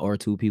 one or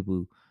two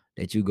people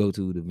that you go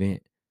to the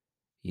vent.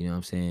 You know what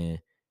I'm saying?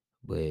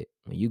 But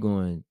when you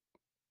going,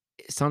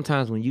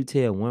 sometimes when you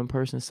tell one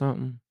person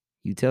something,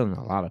 you telling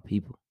a lot of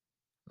people.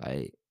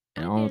 Like,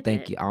 and I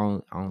get that. I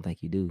don't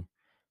think you do.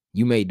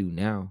 You may do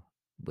now,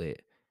 but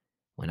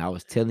when I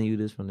was telling you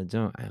this from the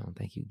jump, I don't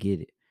think you get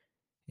it.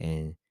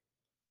 And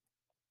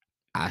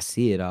I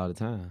see it all the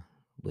time,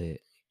 but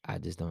I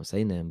just don't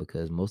say nothing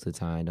because most of the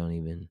time it don't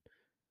even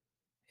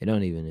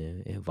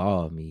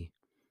involve me.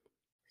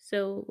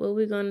 So what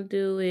we're gonna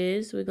do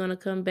is we're gonna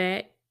come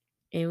back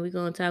and we're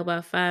gonna talk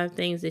about 5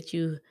 things that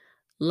you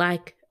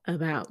like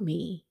about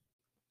me.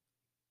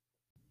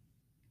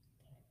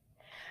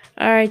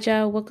 All right,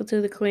 y'all. Welcome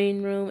to the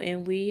Queen Room,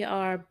 and we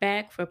are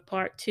back for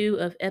part 2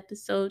 of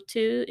episode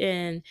 2.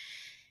 And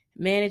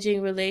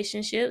managing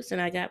relationships,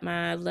 and I got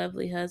my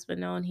lovely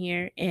husband on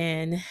here.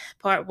 And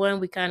part one,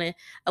 we kind of,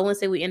 I wouldn't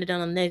say we ended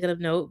on a negative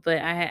note, but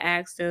I had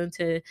asked him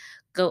to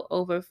go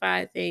over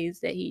 5 things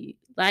that he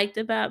liked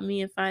about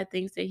me and 5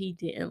 things that he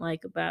didn't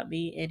like about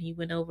me. And he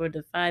went over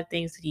the 5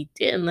 things that he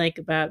didn't like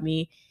about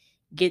me,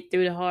 get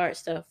through the hard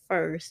stuff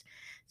first.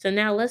 So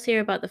now let's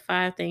hear about the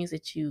 5 things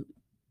that you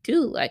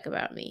do like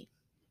about me.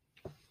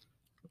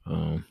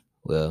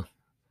 Well,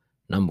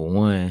 number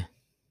one,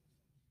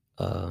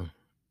 uh,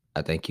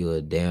 I think you're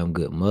a damn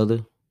good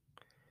mother.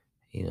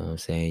 You know what I'm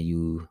saying?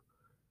 You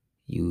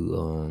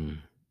you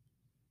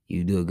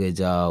do a good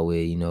job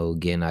with,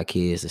 getting our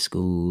kids to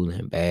school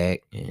and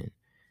back, and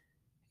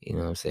you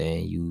know what I'm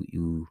saying?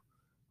 You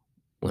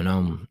when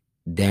I'm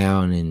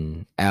down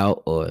and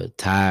out or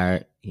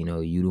tired, you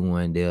the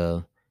one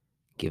there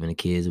giving the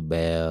kids a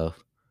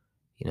bath.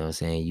 You know what I'm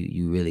saying?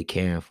 You really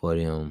caring for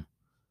them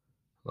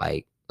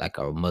like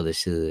our mother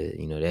should.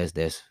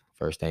 That's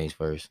first things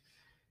first.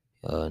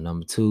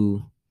 Number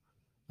two,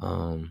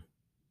 um,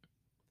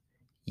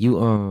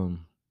 you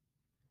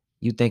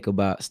you think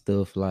about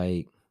stuff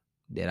like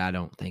that I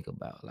don't think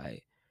about.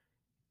 Like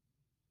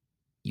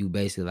you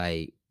basically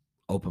like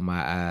open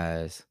my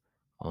eyes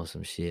on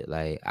some shit.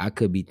 Like I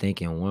could be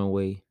thinking one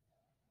way,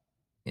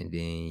 and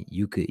then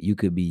you could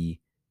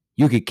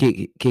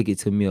kick it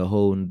to me a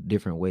whole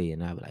different way,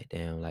 and I be like,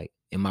 damn. Like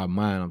in my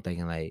mind, I'm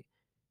thinking like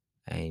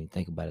I ain't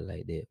think about it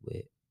like that,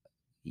 but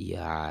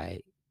yeah,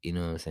 you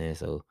know what I'm saying.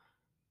 So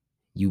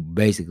you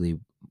basically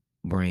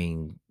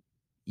bring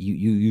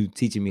you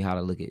teaching me how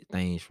to look at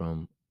things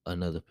from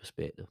another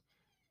perspective.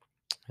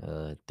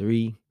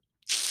 Three,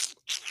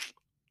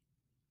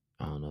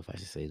 I don't know if I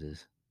should say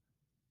this.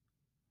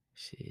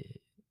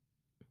 Shit,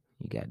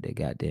 you got that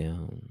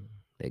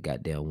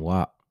goddamn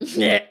wop.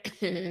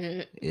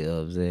 You know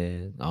what I'm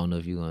saying? I don't know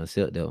if you're gonna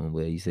accept that one,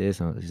 but you said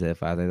something. You said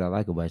 5 things I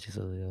like about you,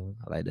 so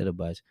I like that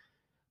about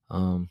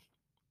you.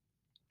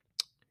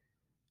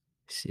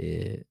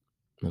 Shit.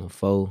 Number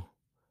four,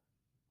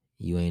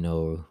 you ain't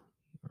no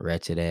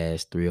ratchet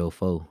ass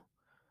 304.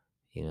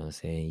 You know what I'm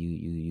saying?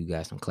 You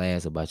got some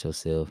class about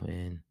yourself,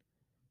 and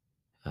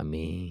I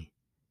mean,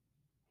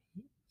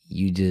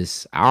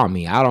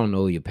 I don't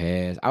know your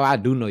past. I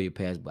do know your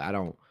past, but I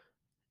don't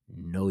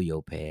know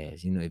your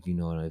past. If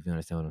you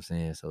understand what I'm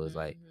saying. So it's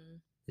like Mhm.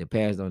 the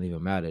past don't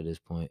even matter at this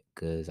point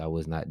because I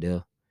was not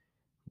there.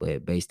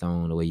 But based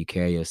on the way you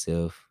carry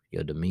yourself,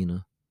 your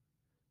demeanor,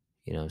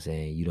 you know what I'm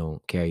saying, you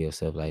don't carry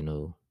yourself like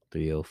no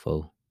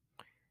 304.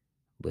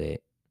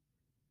 But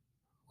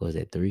was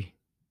that three?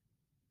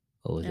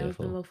 Or was That that was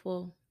four? number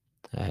four.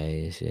 All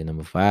right, shit.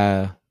 Number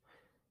five.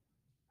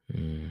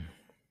 Mm,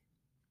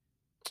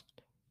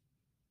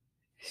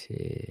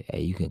 shit.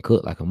 Hey, you can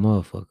cook like a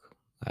motherfucker.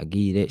 I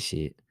give you that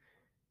shit.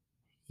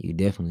 You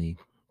definitely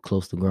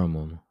close to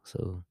grandmama.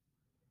 So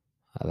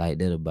I like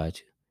that about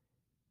you.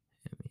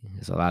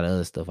 There's a lot of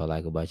other stuff I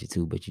like about you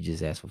too, but you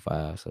just asked for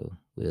five, so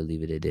we'll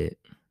leave it at that.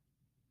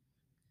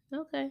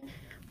 Okay.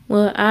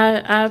 Well,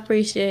 I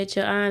appreciate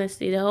your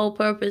honesty. The whole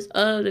purpose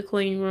of the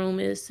Queen Room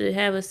is to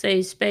have a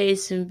safe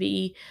space and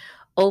be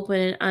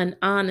open and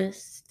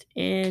honest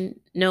and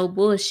no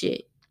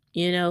bullshit,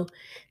 you know.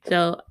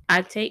 So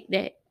I take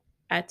that.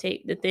 I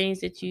take the things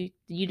that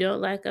you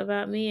don't like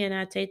about me, and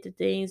I take the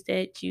things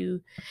that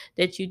you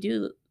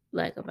do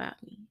like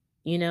about me.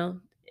 You know,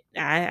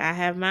 I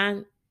have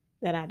mine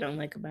that I don't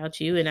like about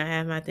you, and I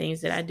have my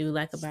things that I do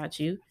like about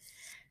you.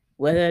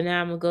 Whether or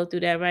not I'm gonna go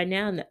through that right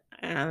now,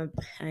 I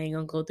ain't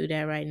gonna go through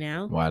that right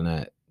now. Why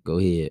not? Go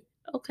ahead.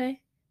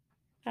 Okay.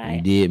 All You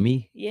right. did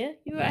me. Yeah,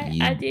 you're right.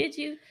 I You did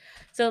you.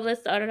 So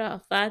let's start it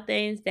off. 5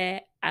 things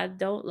that I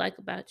don't like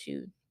about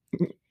you.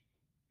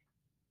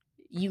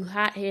 You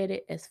hot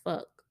headed as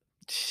fuck.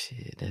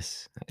 shit.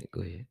 That's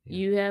go ahead. Yeah.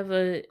 You have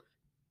a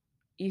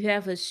you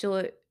have a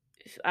short,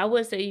 I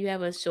would say you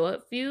have a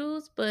short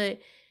fuse, but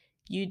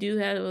you do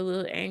have a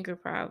little anger I'm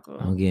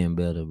problem. getting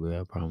better, bro.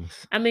 I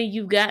promise. I mean,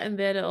 you've gotten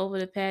better over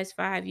the past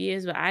 5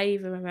 years, but I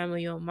even remember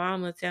your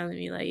mama telling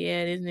me like,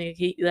 yeah, this nigga,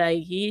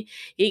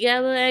 he got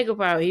a little anger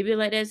problem. He been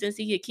like that since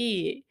he a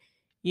kid.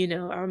 You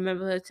know, I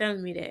remember her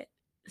telling me that.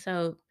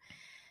 So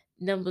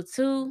number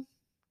two,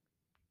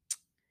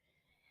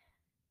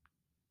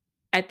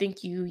 I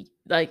think you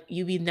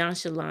be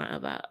nonchalant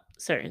about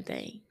certain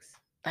things.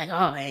 Like,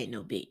 oh, it ain't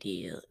no big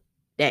deal.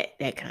 That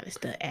kind of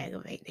stuff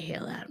aggravate the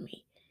hell out of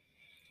me.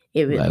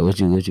 It Like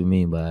really what you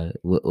mean by it?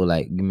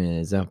 Like give me an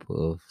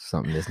example of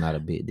something that's not a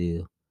big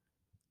deal.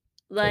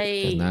 Cause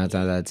like 9 times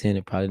out of 10,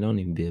 it probably don't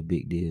even be a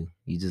big deal.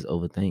 You just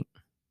overthink.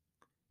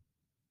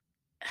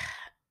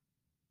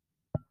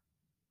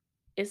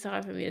 it's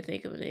hard for me to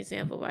think of an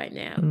example right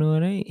now. No,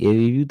 it ain't. If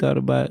you thought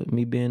about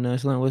me being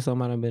nonchalant, what's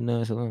something I've been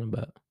nonchalant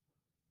about?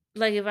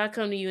 Like if I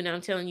come to you and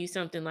I'm telling you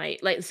something like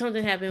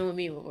something happened with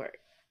me with work,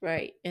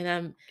 right? And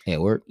I'm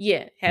At work?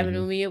 yeah, happened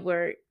Hmm. with me at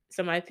work.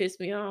 Somebody pissed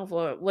me off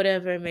or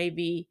whatever it may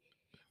be,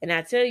 and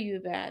I tell you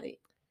about it,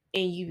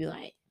 and you be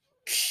like,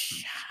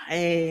 "Psh,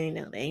 ain't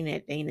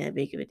that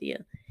big of a deal."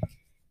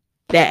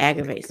 That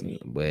aggravates me.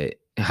 But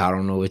I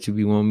don't know what you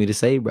be wanting me to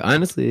say, bro.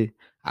 Honestly,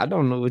 I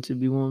don't know what you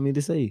be wanting me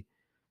to say.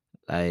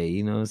 Like,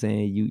 you know what I'm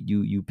saying?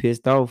 You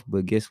pissed off,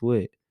 but guess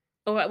what?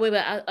 All right, wait,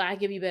 but I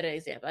give you a better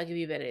example. I'll give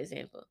you a better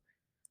example.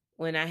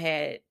 When I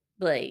had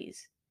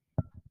Blaze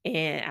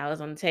and I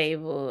was on the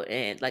table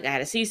and like I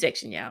had a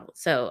C-section, y'all,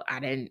 so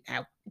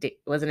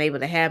wasn't able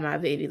to have my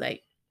baby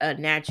like a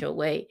natural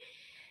way,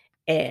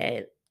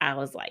 and I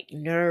was like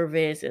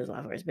nervous. It was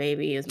my first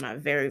baby. It was my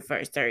very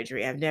first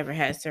surgery. I've never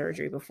had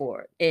surgery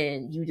before,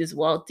 and you just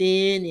walked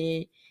in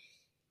and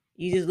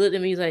you just looked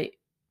at me like,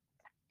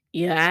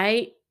 "You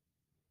alright?"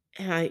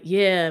 And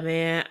yeah,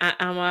 man,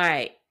 I'm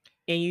alright.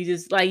 And you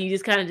just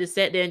kind of just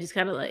sat there and just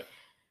kind of like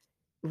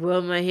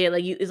rub my head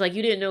like it's like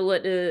you didn't know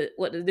what to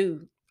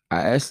do.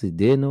 I actually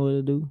did know what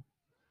to do,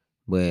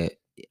 but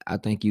I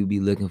think you be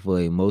looking for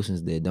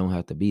emotions that don't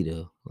have to be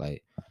there.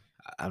 Like,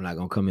 I'm not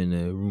gonna come in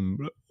the room and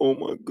be like, oh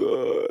my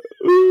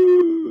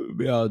god,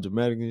 be all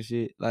dramatic and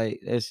shit.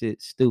 Like, that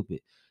shit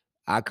stupid.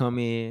 I come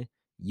in,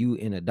 you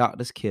in a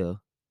doctor's care.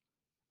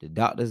 The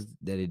doctors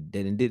that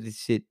did this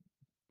shit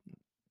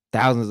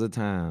thousands of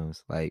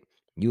times. Like,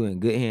 you in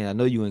good hands. I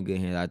know you in good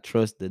hands. I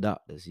trust the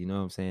doctors. You know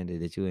what I'm saying?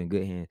 That you in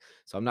good hands.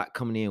 So I'm not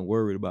coming in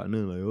worried about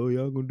nothing. Like, oh,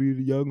 y'all gonna do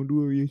it. Y'all gonna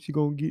do it. She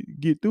gonna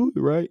get through it,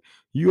 right?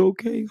 You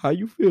okay? How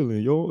you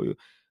feeling? Yo,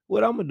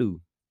 what I'm gonna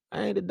do?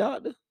 I ain't a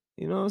doctor.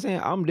 You know what I'm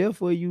saying? I'm there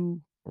for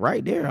you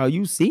right there. Are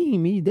you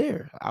seeing me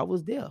there? I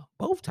was there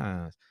both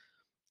times.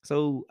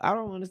 So I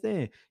don't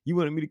understand. You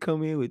wanted me to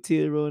come in with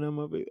tears rolling down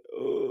my face.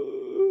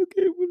 Oh, I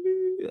can't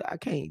believe it. I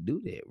can't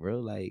do that, bro.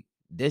 Like,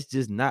 that's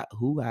just not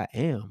who I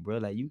am, bro.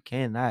 Like, you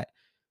cannot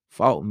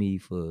fault me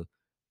for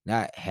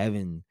not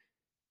having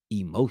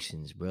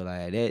emotions, bro.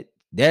 Like,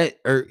 that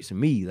irks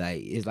me.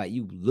 Like, it's like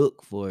you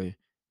look for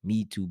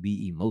me to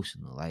be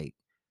emotional. Like,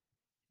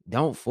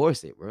 don't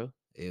force it, bro.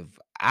 If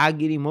I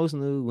get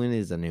emotional when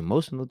it's an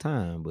emotional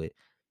time, but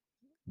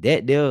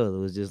that there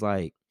was just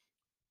like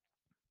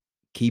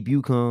keep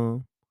you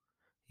calm.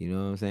 You know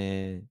what I'm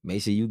saying?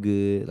 Make sure you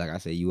good. Like I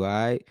said, you all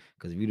right?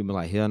 Because if you'd have been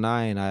like, hell nah,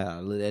 and I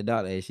looked at that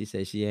doctor and she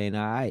said she ain't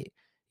all right.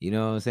 You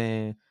know what I'm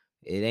saying?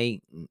 It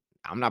ain't,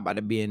 I'm not about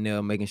to be in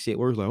there making shit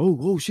worse. Like,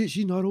 oh, shit,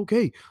 she's not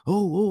okay.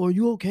 Oh, are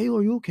you okay?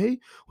 Are you okay?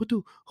 What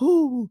the,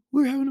 oh,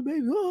 we're having a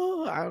baby.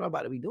 Oh, I'm not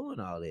about to be doing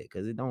all that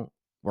because it don't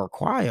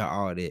require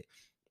all that.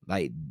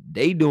 Like,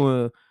 they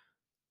doing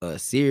a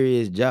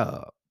serious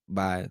job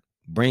by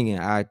bringing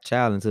our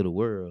child into the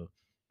world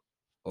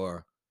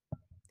or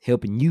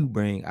helping you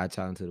bring our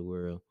child into the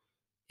world,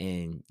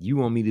 and you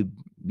want me to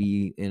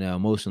be in an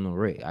emotional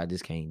wreck. I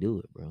just can't do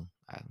it, bro.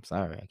 I'm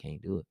sorry, I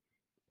can't do it.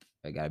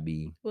 I gotta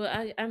be. Well,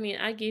 I mean,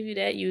 I give you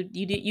that.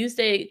 You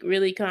stayed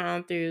really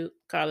calm through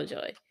College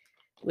Joy,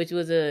 which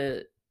was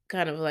a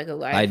kind of like a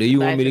Like, do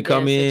you want me life to and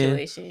come death in?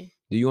 situation.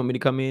 Do you want me to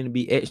come in and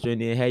be extra and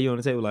then have you on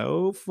the table like,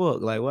 oh fuck,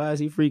 like why is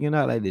he freaking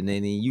out like that? And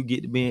then you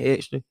get to being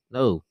extra?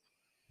 No,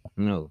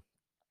 no,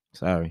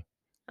 sorry,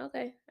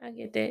 Okay, I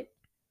get that.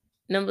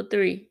 Number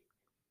 3,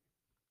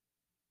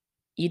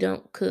 you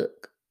don't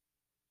cook,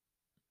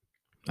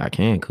 I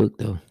can cook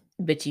though.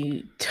 but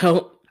you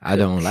don't I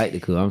don't cook. like to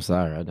cook. I'm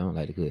sorry, I don't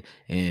like to cook,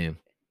 and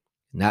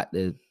not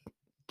to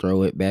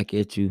throw it back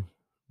at you,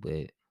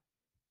 but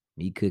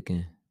me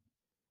cooking,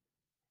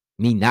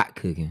 me not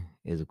cooking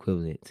is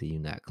equivalent to you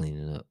not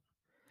cleaning up.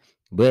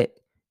 But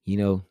you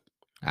know,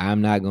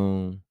 I'm not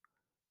gonna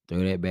throw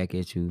that back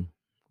at you.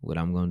 What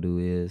I'm gonna do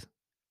is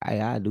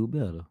I do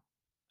better.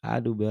 I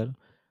do better.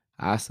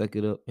 I suck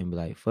it up and be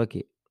like, fuck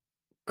it,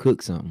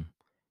 cook something.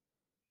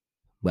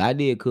 But I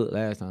did cook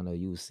last time though.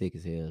 You was sick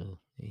as hell though.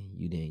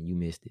 And you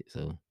missed it.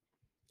 So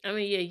I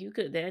mean, yeah, you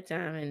cooked that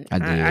time, and I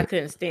I did.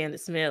 couldn't stand the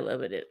smell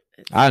of it.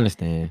 I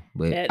understand.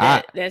 But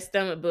That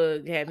stomach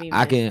bug had me I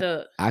messed can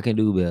up. I can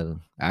do better.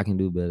 I can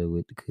do better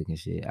with the cooking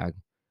shit.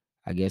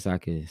 I guess I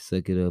can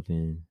suck it up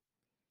and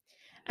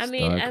start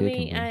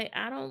cooking, bro.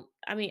 I don't.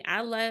 I mean,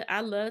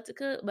 I love to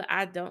cook, but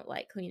I don't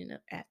like cleaning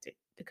up after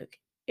the cooking.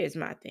 Is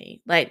my thing.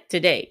 Like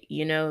today,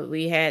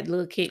 we had a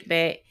little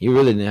kickback. You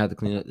really didn't have to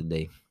clean up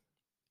today.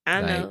 I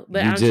Like know,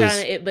 but you I'm trying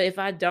just to. But if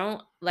I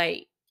don't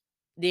like,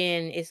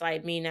 then it's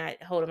like me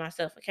not holding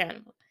myself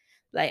accountable.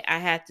 Like I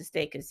have to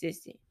stay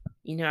consistent.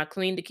 I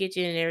cleaned the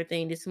kitchen and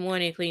everything this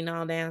morning. Cleaned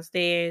all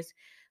downstairs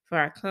for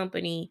our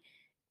company.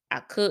 I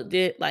cooked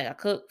it. Like I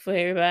cooked for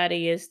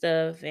everybody and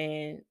stuff,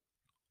 and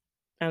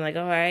I'm like,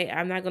 all right,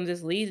 I'm not gonna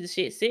just leave the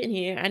shit sitting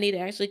here. I need to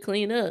actually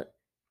clean up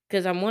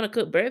because I want to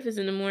cook breakfast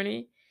in the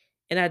morning,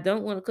 and I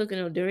don't want to cook in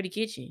a dirty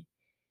kitchen.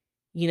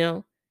 You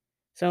know,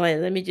 so like,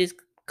 let me just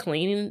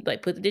clean,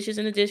 like put the dishes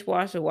in the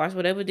dishwasher, wash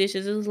whatever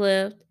dishes is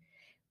left,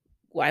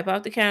 wipe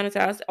off the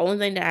countertops. The only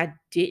thing that I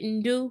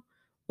didn't do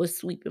was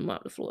sweep and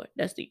mop the floor.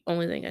 That's the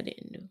only thing I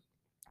didn't do.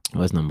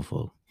 what's number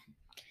 4?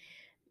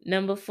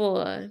 Number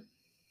 4,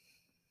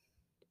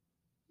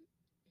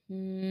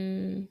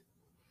 hmm,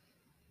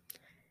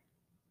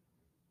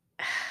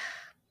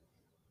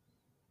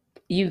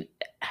 you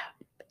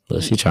Well,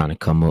 she trying to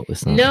come up with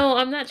something. No,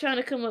 I'm not trying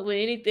to come up with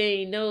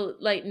anything. No,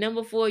 like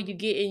number 4, you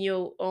get in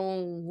your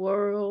own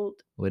world.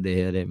 What the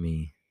hell that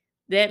mean?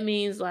 That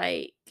means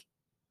like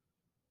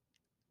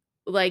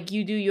like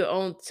you do your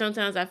own.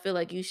 Sometimes I feel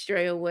like you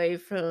stray away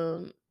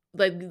from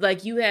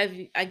like you have.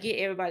 I get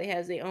everybody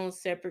has their own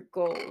separate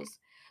goals,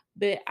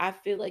 but I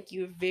feel like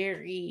you're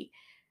very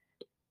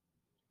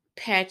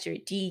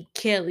Patrick D.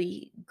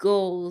 Kelly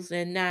goals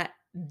and not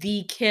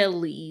the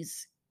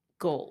Kelly's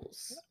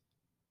goals.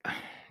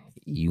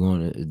 You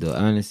want the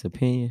honest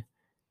opinion?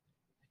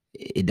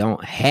 It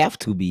don't have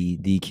to be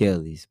D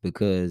Kelly's,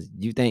 because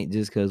you think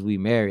just because we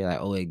married, like,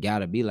 oh, it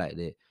gotta be like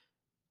that.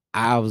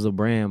 I was a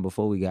brand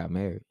before we got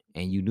married,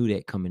 and you knew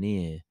that coming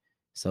in.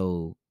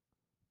 So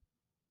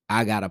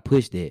I gotta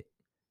push that.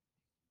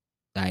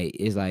 Like,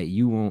 it's like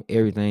you want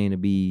everything to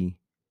be,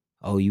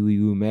 oh,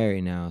 you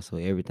married now, so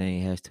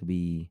everything has to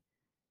be,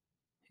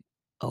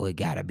 oh, it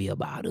gotta be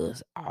about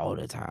us all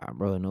the time,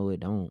 bro. No, it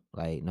don't.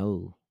 Like,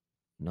 no,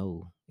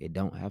 it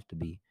don't have to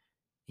be.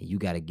 And you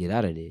gotta get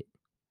out of that.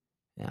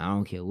 And I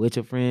don't care what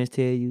your friends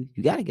tell you,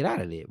 you gotta get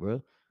out of that,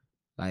 bro.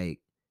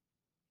 Like,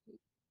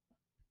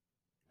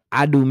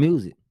 I do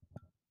music.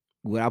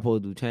 What I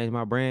supposed to do? Change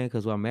my brand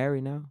because I'm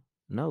married now?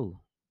 No,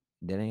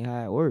 that ain't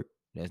how it work.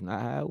 That's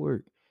not how it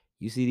work.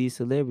 You see these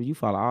celebrities, you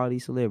follow all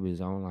these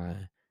celebrities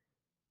online.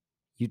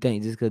 You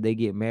think just because they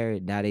get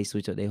married, now they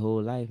switch up their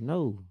whole life?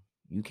 No,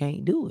 you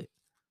can't do it.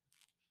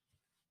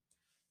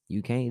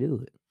 You can't do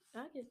it.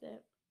 I get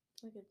that.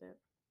 I get that.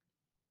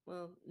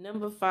 Well,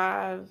 number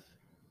five,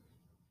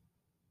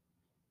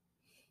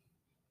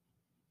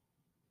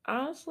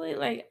 honestly,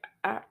 like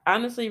I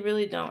honestly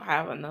really don't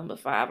have a number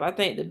five. I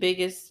think the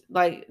biggest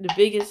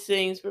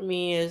things for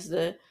me is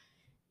the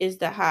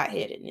hot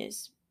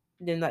headedness.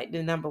 Then like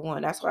the number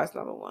one. That's why it's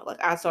number one.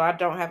 I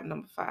don't have a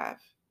number five.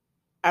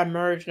 I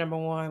merge number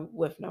one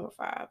with number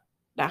five.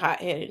 The hot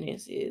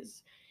headedness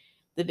is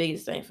the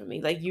biggest thing for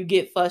me. Like you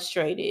get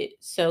frustrated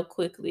so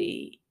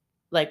quickly.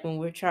 When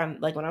I'm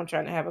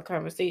trying to have a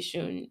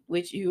conversation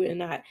with you and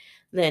not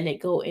letting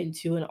it go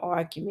into an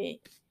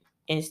argument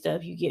and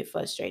stuff, you get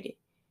frustrated.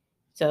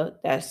 So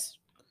that's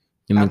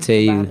Let me I'm tell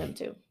combine you them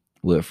two.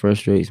 what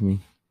frustrates me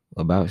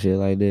about shit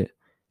like that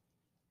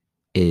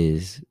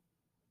is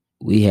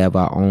we have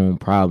our own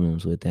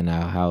problems within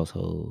our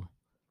household,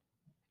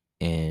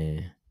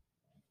 and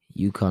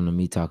you come to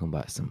me talking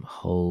about some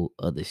whole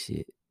other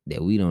shit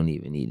that we don't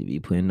even need to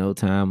be putting no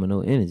time or no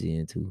energy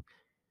into.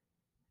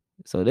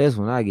 So that's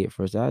when I get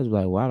frustrated. I was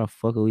like, why the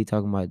fuck are we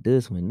talking about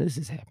this when this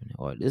is happening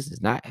or this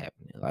is not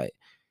happening? Like,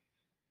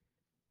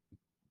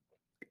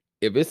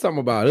 if it's something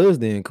about us,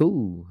 then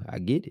cool, I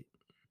get it.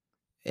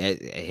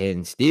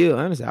 And still,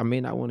 honestly, I may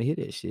not want to hear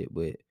that shit,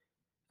 but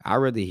I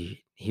rather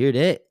hear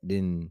that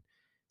than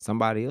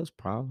somebody else's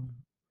problem.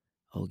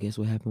 Oh, guess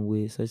what happened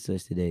with such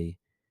such today?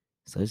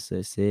 Such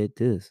such said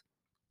this.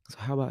 So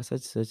how about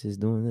such such is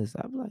doing this?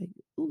 I'm like,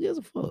 who gives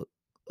a fuck?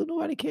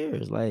 Nobody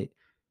cares. Like,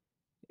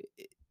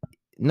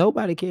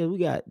 nobody cares. We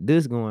got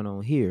this going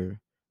on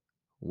here.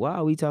 Why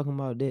are we talking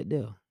about that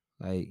there?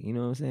 Like, you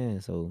know what I'm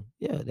saying? So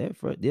yeah,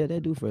 that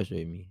do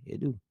frustrate me.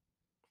 It do.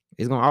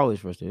 It's gonna always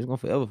frustrate. It's gonna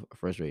forever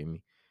frustrate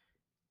me.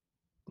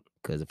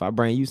 Cause if I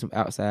bring you some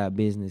outside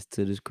business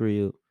to this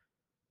crib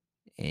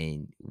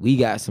and we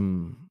got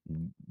some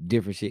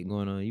different shit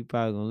going on, you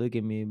probably gonna look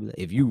at me and be like,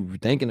 if you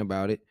thinking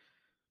about it,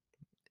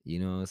 you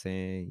know what I'm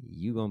saying?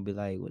 You gonna be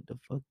like, what the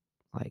fuck?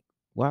 Like,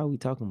 why are we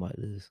talking about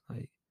this?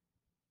 Like,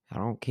 I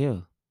don't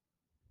care.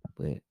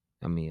 But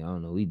I mean, I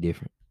don't know. We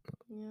different.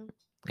 Yeah.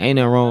 Ain't nothing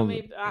Yeah, I wrong with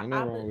it. mean, Ain't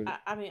nothing wrong with it.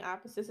 I mean,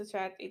 opposites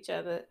attract each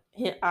other.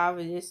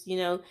 Obvious,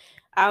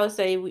 I would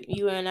say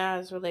you and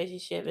I's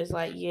relationship is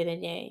like yin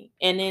and yang.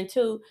 And then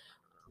two,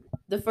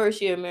 the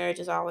first year of marriage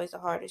is always the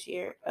hardest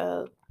year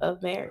of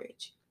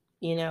marriage.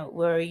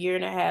 We're a year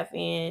and a half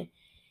in,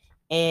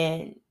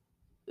 and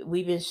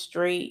we've been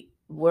straight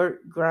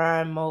work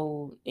grind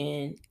mode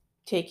and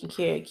taking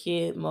care of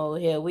kid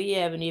mode. Hell, we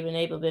haven't even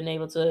been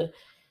able to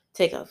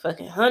take a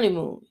fucking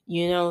honeymoon.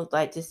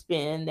 Like to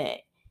spend that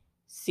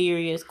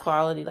serious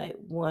quality like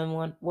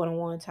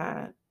one-on-one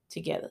time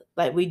together.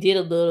 Like we did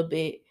a little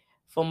bit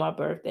for my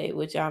birthday,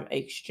 which I'm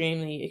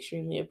extremely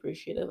extremely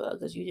appreciative of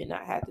because you did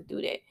not have to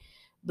do that.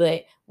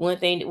 But one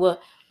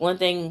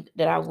thing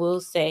that I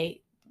will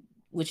say,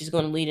 which is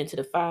going to lead into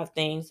the five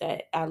things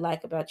that I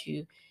like about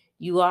you.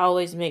 You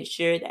always make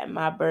sure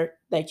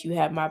that you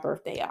have my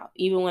birthday off.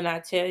 Even when I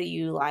tell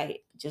you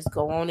like just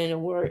go on into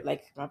work,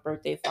 like my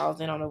birthday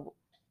falls in on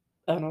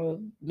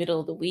the middle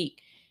of the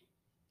week,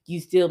 you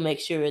still make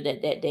sure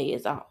that that day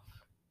is off.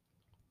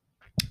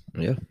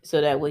 Yeah.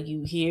 So that when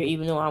you hear,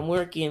 even though I'm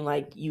working,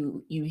 like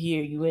you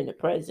hear you in the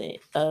present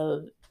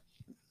of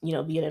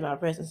being in my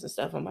presence and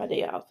stuff on my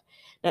day off.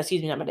 No,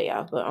 excuse me, not my day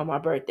off, but on my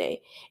birthday.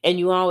 And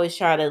you always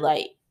try to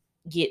like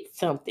get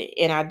something.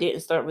 And I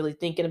didn't start really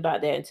thinking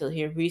about that until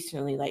here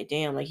recently. Like,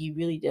 damn, like he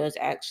really does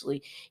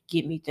actually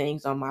get me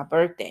things on my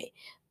birthday.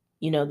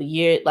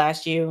 The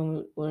last year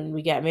when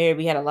we got married,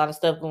 we had a lot of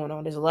stuff going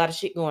on. There's a lot of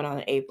shit going on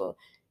in April.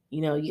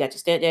 You got your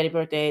stepdaddy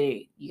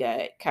birthday, you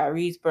got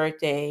Kyrie's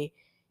birthday,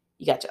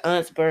 you got your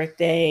aunt's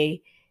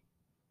birthday,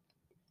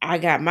 I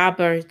got my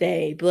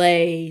birthday,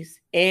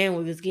 Blaze, and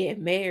we was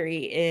getting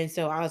married. And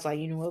so I was like,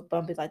 you know what,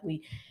 bump it, like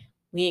we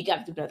ain't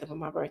got to do nothing for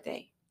my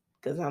birthday.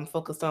 because I'm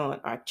focused on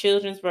our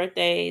children's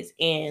birthdays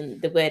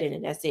and the wedding,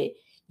 and that's it.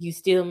 You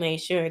still made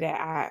sure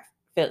that I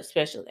felt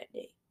special that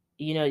day.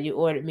 You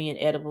ordered me an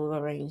edible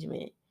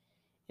arrangement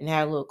and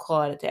had a little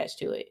card attached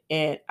to it,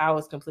 and I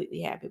was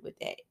completely happy with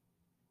that.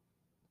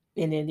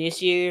 And then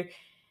this year,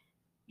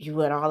 you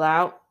went all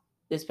out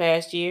this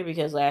past year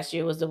because last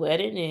year was the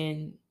wedding,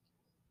 and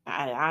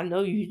I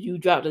know you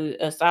dropped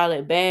a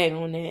solid bag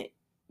on that,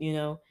 you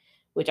know,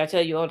 which I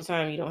tell you all the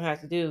time you don't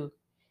have to do.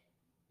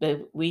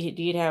 But we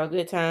did have a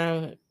good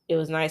time. It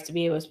was nice to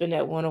be able to spend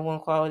that one-on-one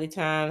quality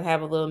time,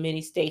 have a little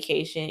mini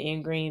staycation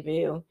in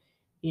Greenville.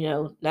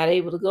 Not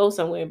able to go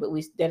somewhere, but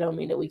that don't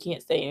mean that we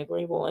can't stay in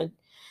Greenville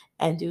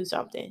and do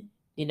something.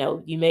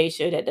 You made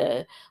sure that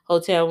the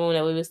hotel room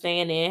that we were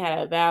staying in had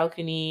a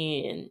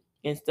balcony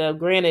and stuff.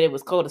 Granted, it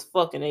was cold as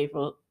fuck in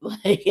April,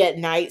 like at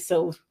night,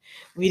 so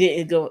we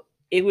didn't go.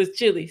 It was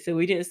chilly, so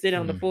we didn't sit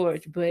on the Mm.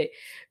 porch, but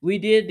we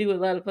did do a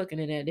lot of fucking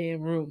in that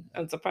damn room.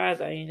 I'm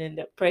surprised I didn't end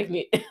up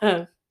pregnant,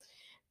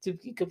 to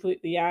be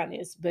completely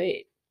honest. But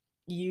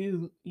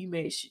you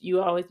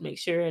always make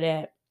sure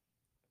that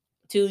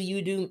two,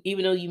 you do,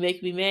 even though you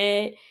make me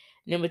mad.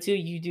 Number two,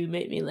 you do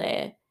make me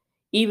laugh.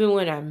 Even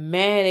when I'm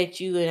mad at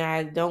you and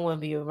I don't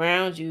want to be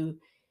around you,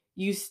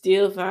 you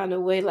still find a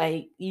way.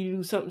 Like you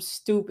do something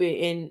stupid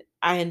and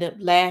I end up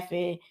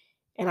laughing,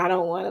 and I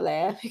don't want to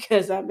laugh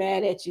because I'm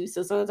mad at you.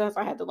 So sometimes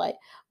I have to like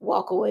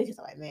walk away because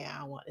I'm like, man, I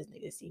don't want this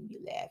nigga to see me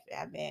laughing.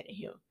 I'm mad at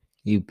him.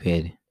 You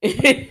petty,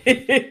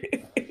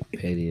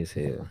 petty as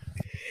hell.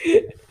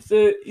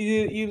 So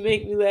you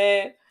make me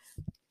laugh.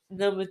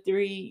 Number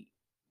three,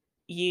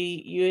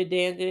 you're a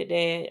damn good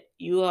dad.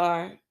 You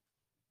are.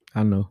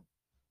 I know.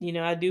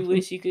 I do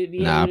wish you could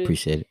be Nah, I able to.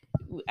 appreciate it.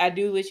 I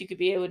do wish you could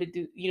be able to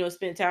do,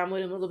 spend time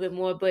with him a little bit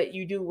more. But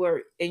you do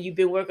work, and you've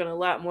been working a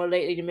lot more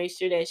lately to make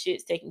sure that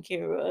shit's taken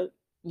care of.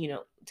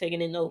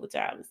 Taking in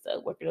overtime and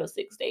stuff, working those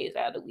 6 days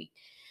out of the week.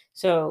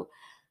 So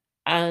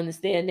I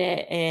understand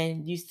that,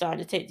 and you start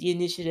to take the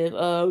initiative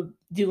of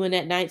doing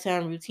that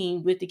nighttime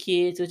routine with the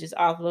kids, which is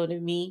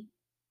offloading me.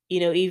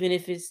 Even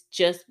if it's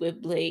just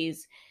with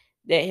Blaze,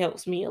 that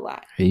helps me a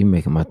lot. Hey, you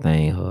making my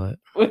thing hard.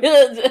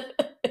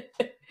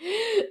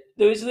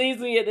 Which leads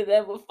me into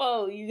number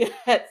four. You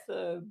got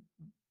some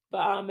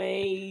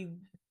Balmain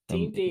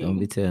Ting Don't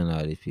be Ting. telling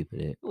all these people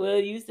that. Well,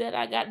 you said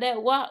I got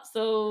that wop,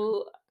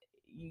 so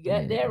you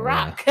got Yeah, that well,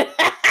 rock.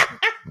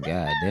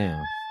 god damn.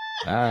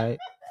 All right.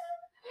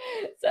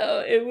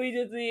 So if we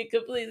just being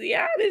completely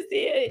honest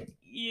here,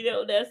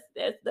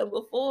 that's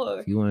number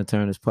four. If you want to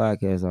turn this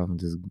podcast off and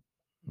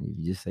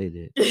you just say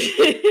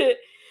that.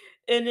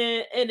 and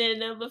then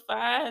number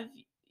five,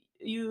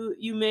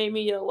 you made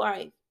me your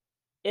wife.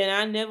 And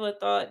I never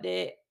thought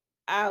that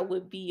I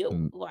would be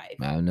your wife.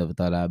 I never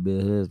thought I'd be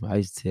a husband. I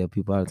used to tell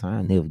people all the time,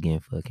 I never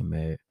getting fucking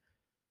married.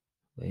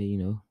 But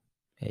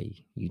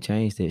hey, you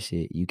changed that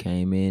shit. You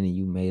came in and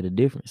you made a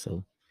difference.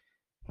 So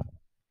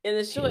In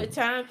a short shit.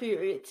 time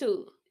period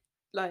too.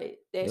 Like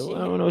that It shit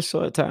wasn't no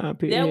short time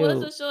period. That was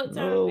Hell, a short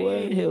time no, what?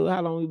 period. Hell,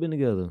 how long we been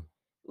together?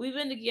 We've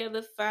been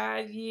together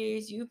 5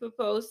 years. You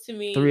proposed to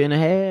me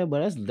 3.5,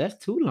 but that's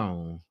too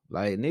long.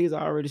 Like niggas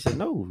already should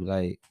know.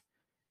 Like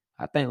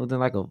I think within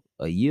like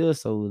a year or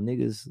so,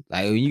 niggas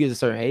like when you get to a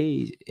certain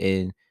age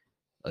and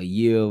a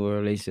year of a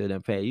relationship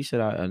that passed, a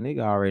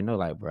nigga already know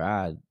like, bro,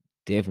 I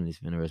definitely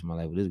spend the rest of my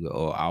life with this girl,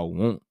 or I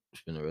won't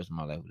spend the rest of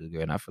my life with this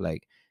girl. And I feel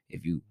like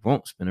if you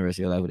won't spend the rest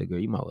of your life with a girl,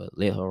 you might well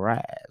let her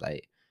ride.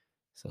 Like,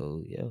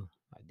 so yeah,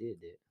 I did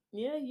that.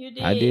 Yeah, you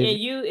I did. did And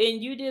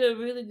it. you did a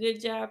really good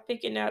job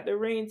picking out the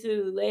ring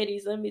too.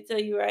 Ladies, let me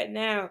tell you right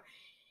now,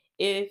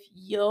 if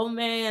your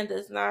man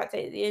does not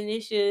take the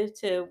initiative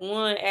to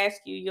one,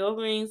 ask you your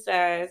ring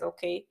size,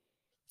 okay.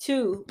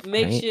 Two,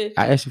 make sure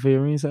I asked you for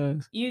your ring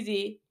size. you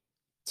did.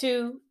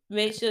 Two,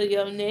 make sure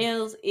your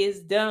nails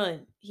is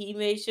done. He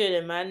made sure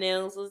that my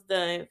nails was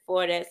done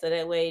for that, so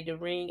that way the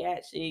ring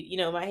actually,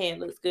 my hand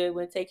looks good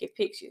when taking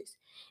pictures.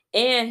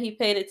 And he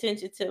paid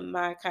attention to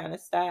my kind of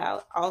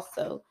style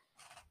also.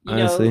 You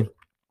Honestly, know,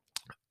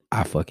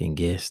 I fucking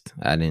guessed.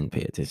 I didn't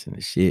pay attention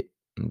to shit.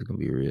 I'm gonna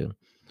be real.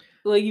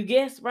 well, you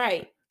guessed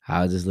right.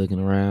 I was just looking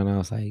around. I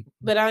was like,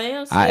 But I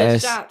am I still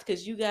asked, shocked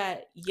because you got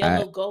I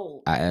yellow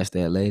gold. I asked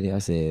that lady. I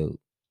said,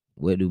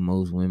 "What do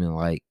most women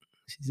like?"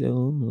 She said,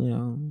 "Oh,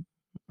 well,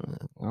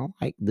 I don't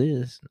like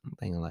this." I'm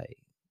thinking like,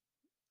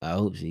 I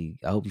hope you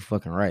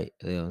fucking right.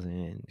 You know what I'm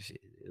saying?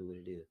 Shit, it is what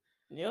it is.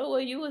 Well,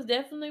 you was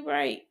definitely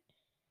right.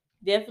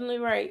 Definitely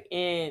right.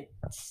 And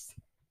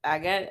I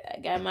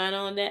got mine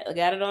on that. I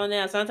got it on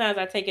now. Sometimes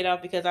I take it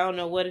off because I don't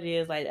know what it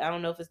is. Like I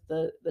don't know if it's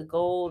the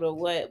gold or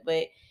what,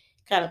 but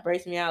kind of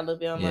breaks me out a little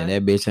bit on Yeah, my.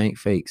 that bitch ain't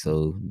fake,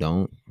 so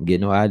don't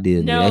get no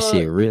ideas, nigga. That No,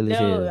 shit real as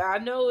no, hell. I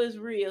know it's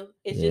real.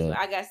 It's just Yeah,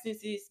 I got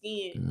sensitive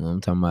skin. I'm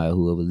talking about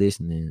whoever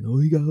listening. Oh,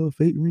 you got her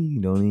fake ring.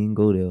 Don't even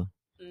go there.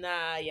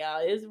 Nah, y'all,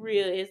 it's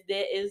real.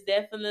 It's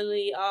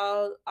definitely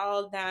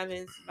all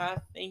diamonds. My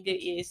finger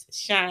is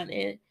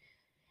shining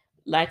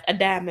like a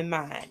diamond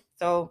mine.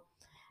 So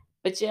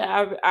But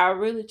yeah, I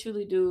really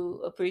truly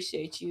do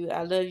appreciate you.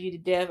 I love you to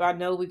death. I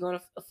know we're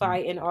gonna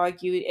fight and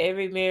argue.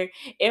 Every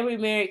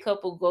married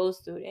couple goes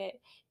through that,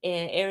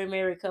 and every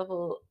married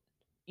couple,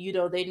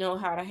 they know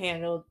how to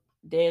handle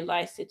their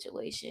life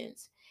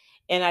situations.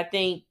 And I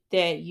think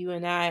that you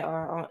and I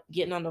are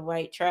getting on the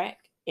right track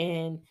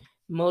and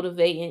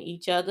motivating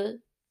each other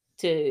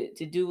to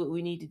do what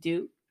we need to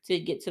do to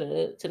get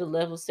to the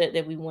level set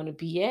that we want to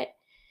be at.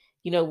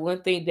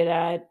 One thing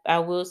that I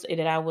will say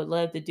that I would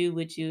love to do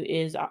with you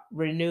is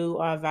renew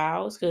our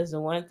vows, because the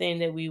one thing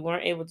that we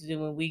weren't able to do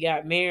when we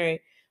got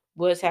married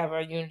was have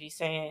our unity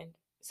sand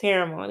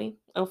ceremony.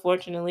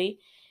 Unfortunately,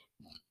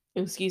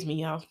 excuse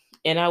me, y'all.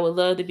 And I would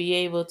love to be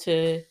able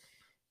to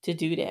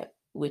do that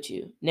with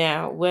you.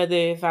 Now, whether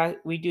if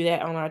we do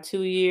that on our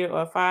 2 year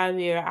or 5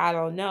 year, I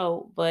don't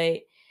know,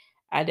 but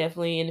I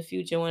definitely in the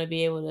future want to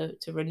be able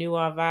to renew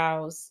our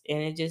vows and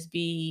it just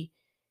be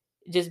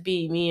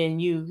me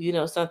and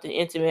you, something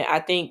intimate. I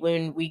think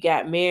when we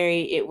got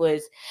married, it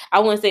was, I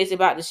wouldn't say it's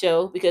about the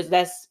show, because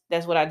that's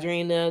what I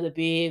dreamed of, the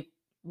big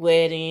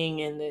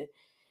wedding and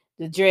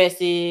the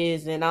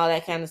dresses and all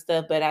that kind of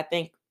stuff. But I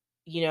think,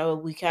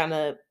 we kind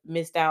of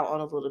missed out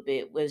on a little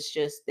bit, was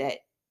just that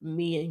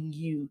me and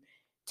you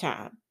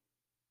time.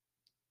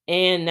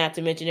 And not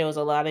to mention there was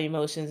a lot of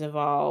emotions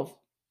involved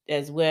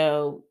as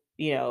well.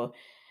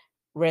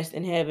 Rest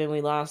in heaven,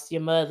 we lost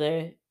your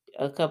mother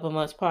a couple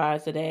months prior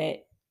to that.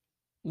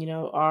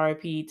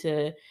 RIP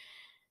to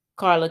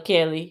Carla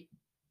Kelly,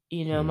 my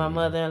Mm.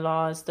 mother in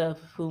law and stuff,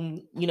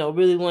 whom,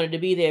 really wanted to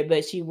be there,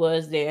 but she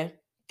was there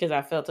because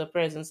I felt her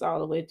presence all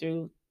the way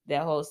through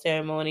that whole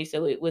ceremony.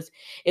 So it was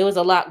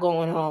a lot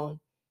going on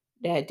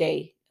that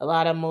day. A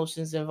lot of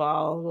emotions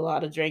involved, a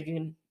lot of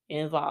drinking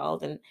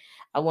involved. And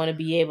I want to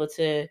be able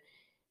to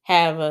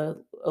have a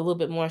little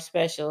bit more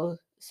special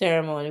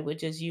ceremony with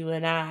just you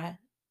and I,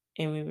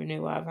 and we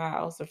renew our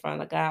vows in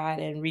front of God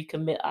and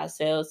recommit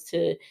ourselves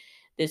to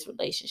this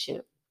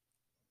relationship.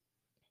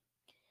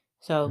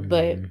 So,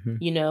 but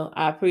Mhm.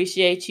 I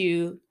appreciate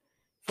you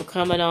for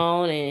coming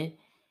on and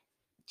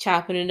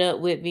chopping it up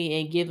with me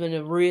and giving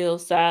a real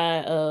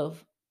side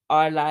of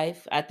our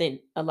life. I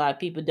think a lot of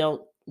people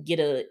don't get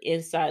a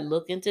inside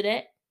look into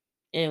that,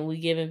 and we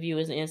giving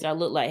viewers an inside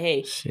look. Like,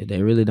 hey, Shit,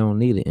 they really don't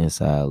need an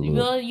inside look,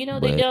 well,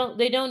 they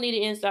but don't need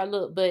an inside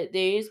look, but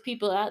there is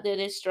people out there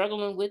that's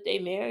struggling with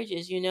their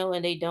marriages,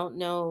 and they don't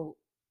know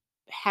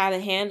how to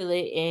handle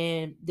it,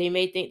 and they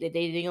may think that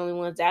they're the only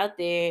ones out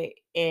there,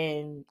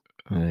 and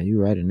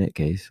you're right in that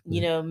case.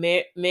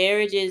 But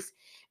marriage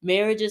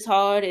is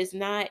hard. It's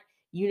not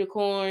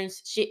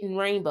unicorns, shit, and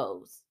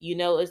rainbows.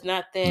 It's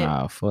not that.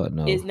 nah, fuck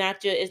It's no.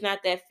 not just. It's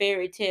not that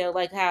fairy tale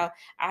like how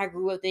I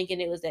grew up thinking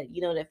it was that.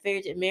 That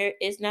fairy tale. Marriage.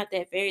 It's not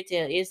that fairy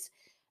tale. It's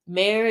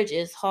marriage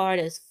is hard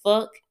as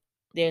fuck.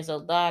 There's a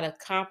lot of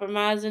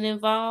compromising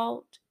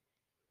involved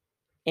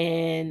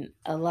and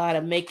a lot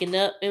of making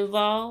up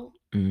involved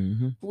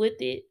Hmm.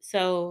 with it.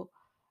 So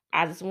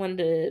I just wanted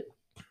to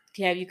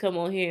have you come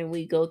on here and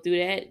we go through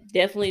that.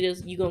 Definitely,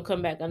 you gonna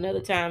come back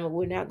another time, and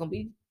we're not gonna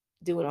be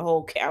doing a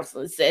whole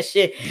counseling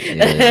session.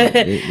 Yeah,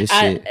 this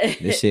I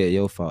shit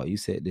your fault. You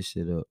set this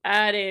shit up.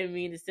 I didn't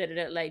mean to set it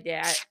up like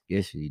that.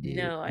 Yes, you did.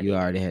 No, I You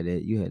already didn't. had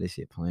that. You had this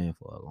shit planned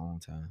for a long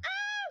time.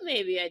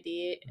 Maybe I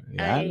did.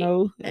 Yeah, I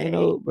know. I Ain't ain't,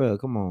 no, bro.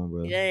 Come on, I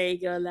bro.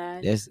 ain't gonna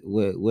lie. That's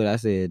what I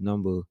said.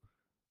 Number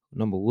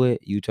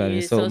what? You try to Yeah,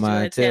 insult social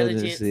my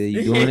intelligence? intelligence.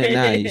 You doing it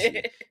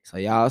now? So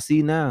y'all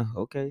see now?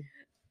 Okay.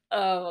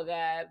 Oh my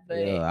god!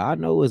 Yeah, But I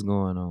know what's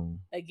going on.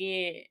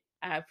 again,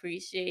 I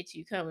appreciate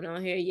you coming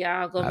on here.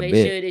 Y'all gonna I make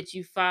bet. sure that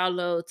you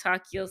follow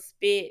Talk Your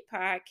Spit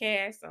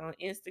podcast on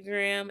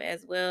Instagram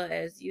as well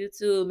as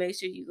YouTube. Make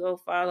sure you go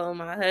follow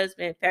my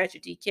husband,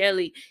 Patrick T.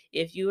 Kelly.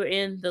 If you are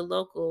in the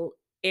local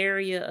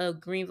area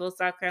of Greenville,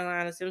 South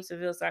Carolina,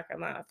 Simpsonville, South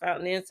Carolina,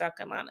 Fountain Inn, South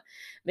Carolina,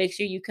 make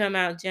sure you come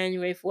out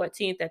January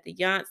 14th at the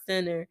Yont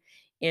Center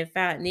in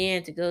Fountain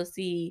Inn to go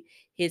see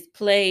his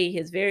play,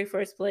 his very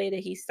first play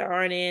that he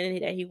starred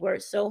in, that he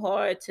worked so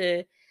hard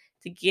to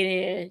get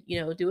in,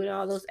 doing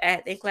all those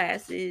acting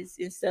classes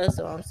and stuff.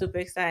 So I'm super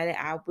excited.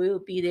 I will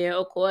be there,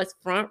 of course,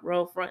 front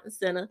row, front and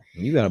center.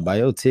 You gotta buy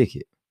your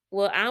ticket.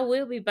 Well, I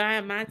will be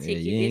buying my Yeah, you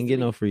ticket ain't this get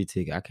no week. free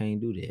ticket. I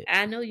can't do that.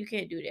 I know you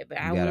can't do that,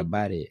 but You gotta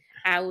buy that.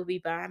 I will be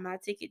buying my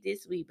ticket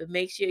this week. But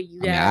make sure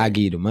you I mean, I guys.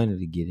 give you the money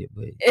to get it,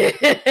 but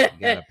you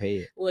gotta pay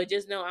it. Well,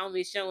 just know I'm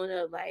be showing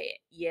up like,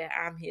 yeah,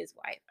 I'm his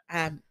wife.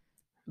 I'm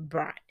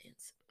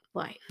Brian's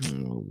wife.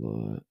 Oh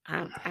Lord,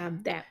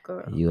 I'm that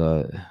girl. you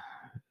are.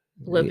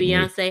 With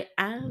Nigga, Beyonce,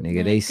 I'm nigga,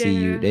 that they see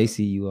you. They girl.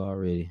 see you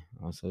already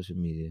on social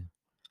media.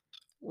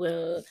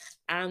 Well,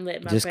 I'm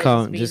letting my Just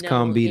presence come, be just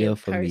come known be in there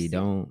for me.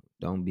 person.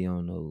 Don't be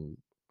on no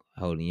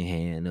holding your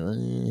hand.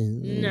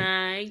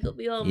 Nah, I ain't gonna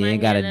be holding You my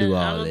ain't gotta hand do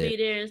up. I'm all gonna that. be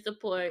there in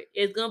support.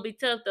 It's gonna be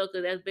tough though,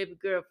 cause that's baby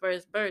girl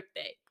first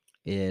birthday.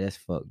 Yeah, that's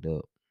fucked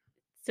up.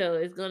 So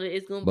it's gonna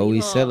But be we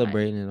hard.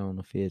 celebrating it on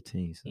the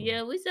 15th. So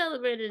Yeah, we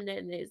celebrated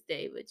that next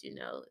day, but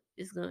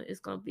It's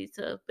gonna be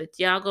tough. But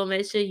y'all gonna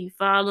make sure you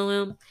follow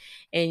him,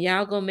 and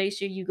y'all gonna make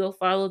sure you go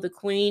follow the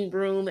Queen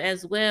Room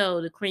as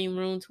well. The Queen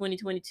Room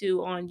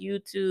 2022 on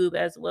YouTube,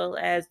 as well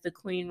as the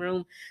Queen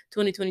Room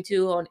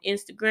 2022 on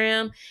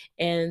Instagram,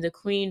 and the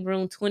Queen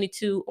Room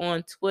 22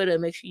 on Twitter.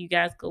 Make sure you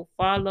guys go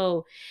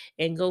follow,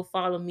 and go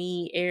follow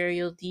me,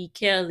 Ariel D.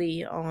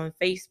 Kelly, on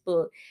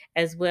Facebook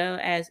as well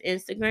as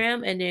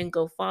Instagram, and then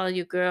go follow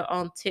your girl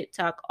on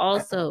TikTok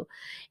also.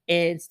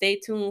 And stay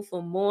tuned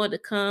for more to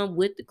come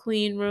with the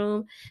Queen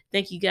Room.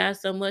 Thank you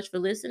guys so much for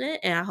listening,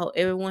 and I hope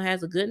everyone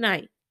has a good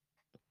night.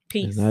 Good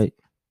Peace. night.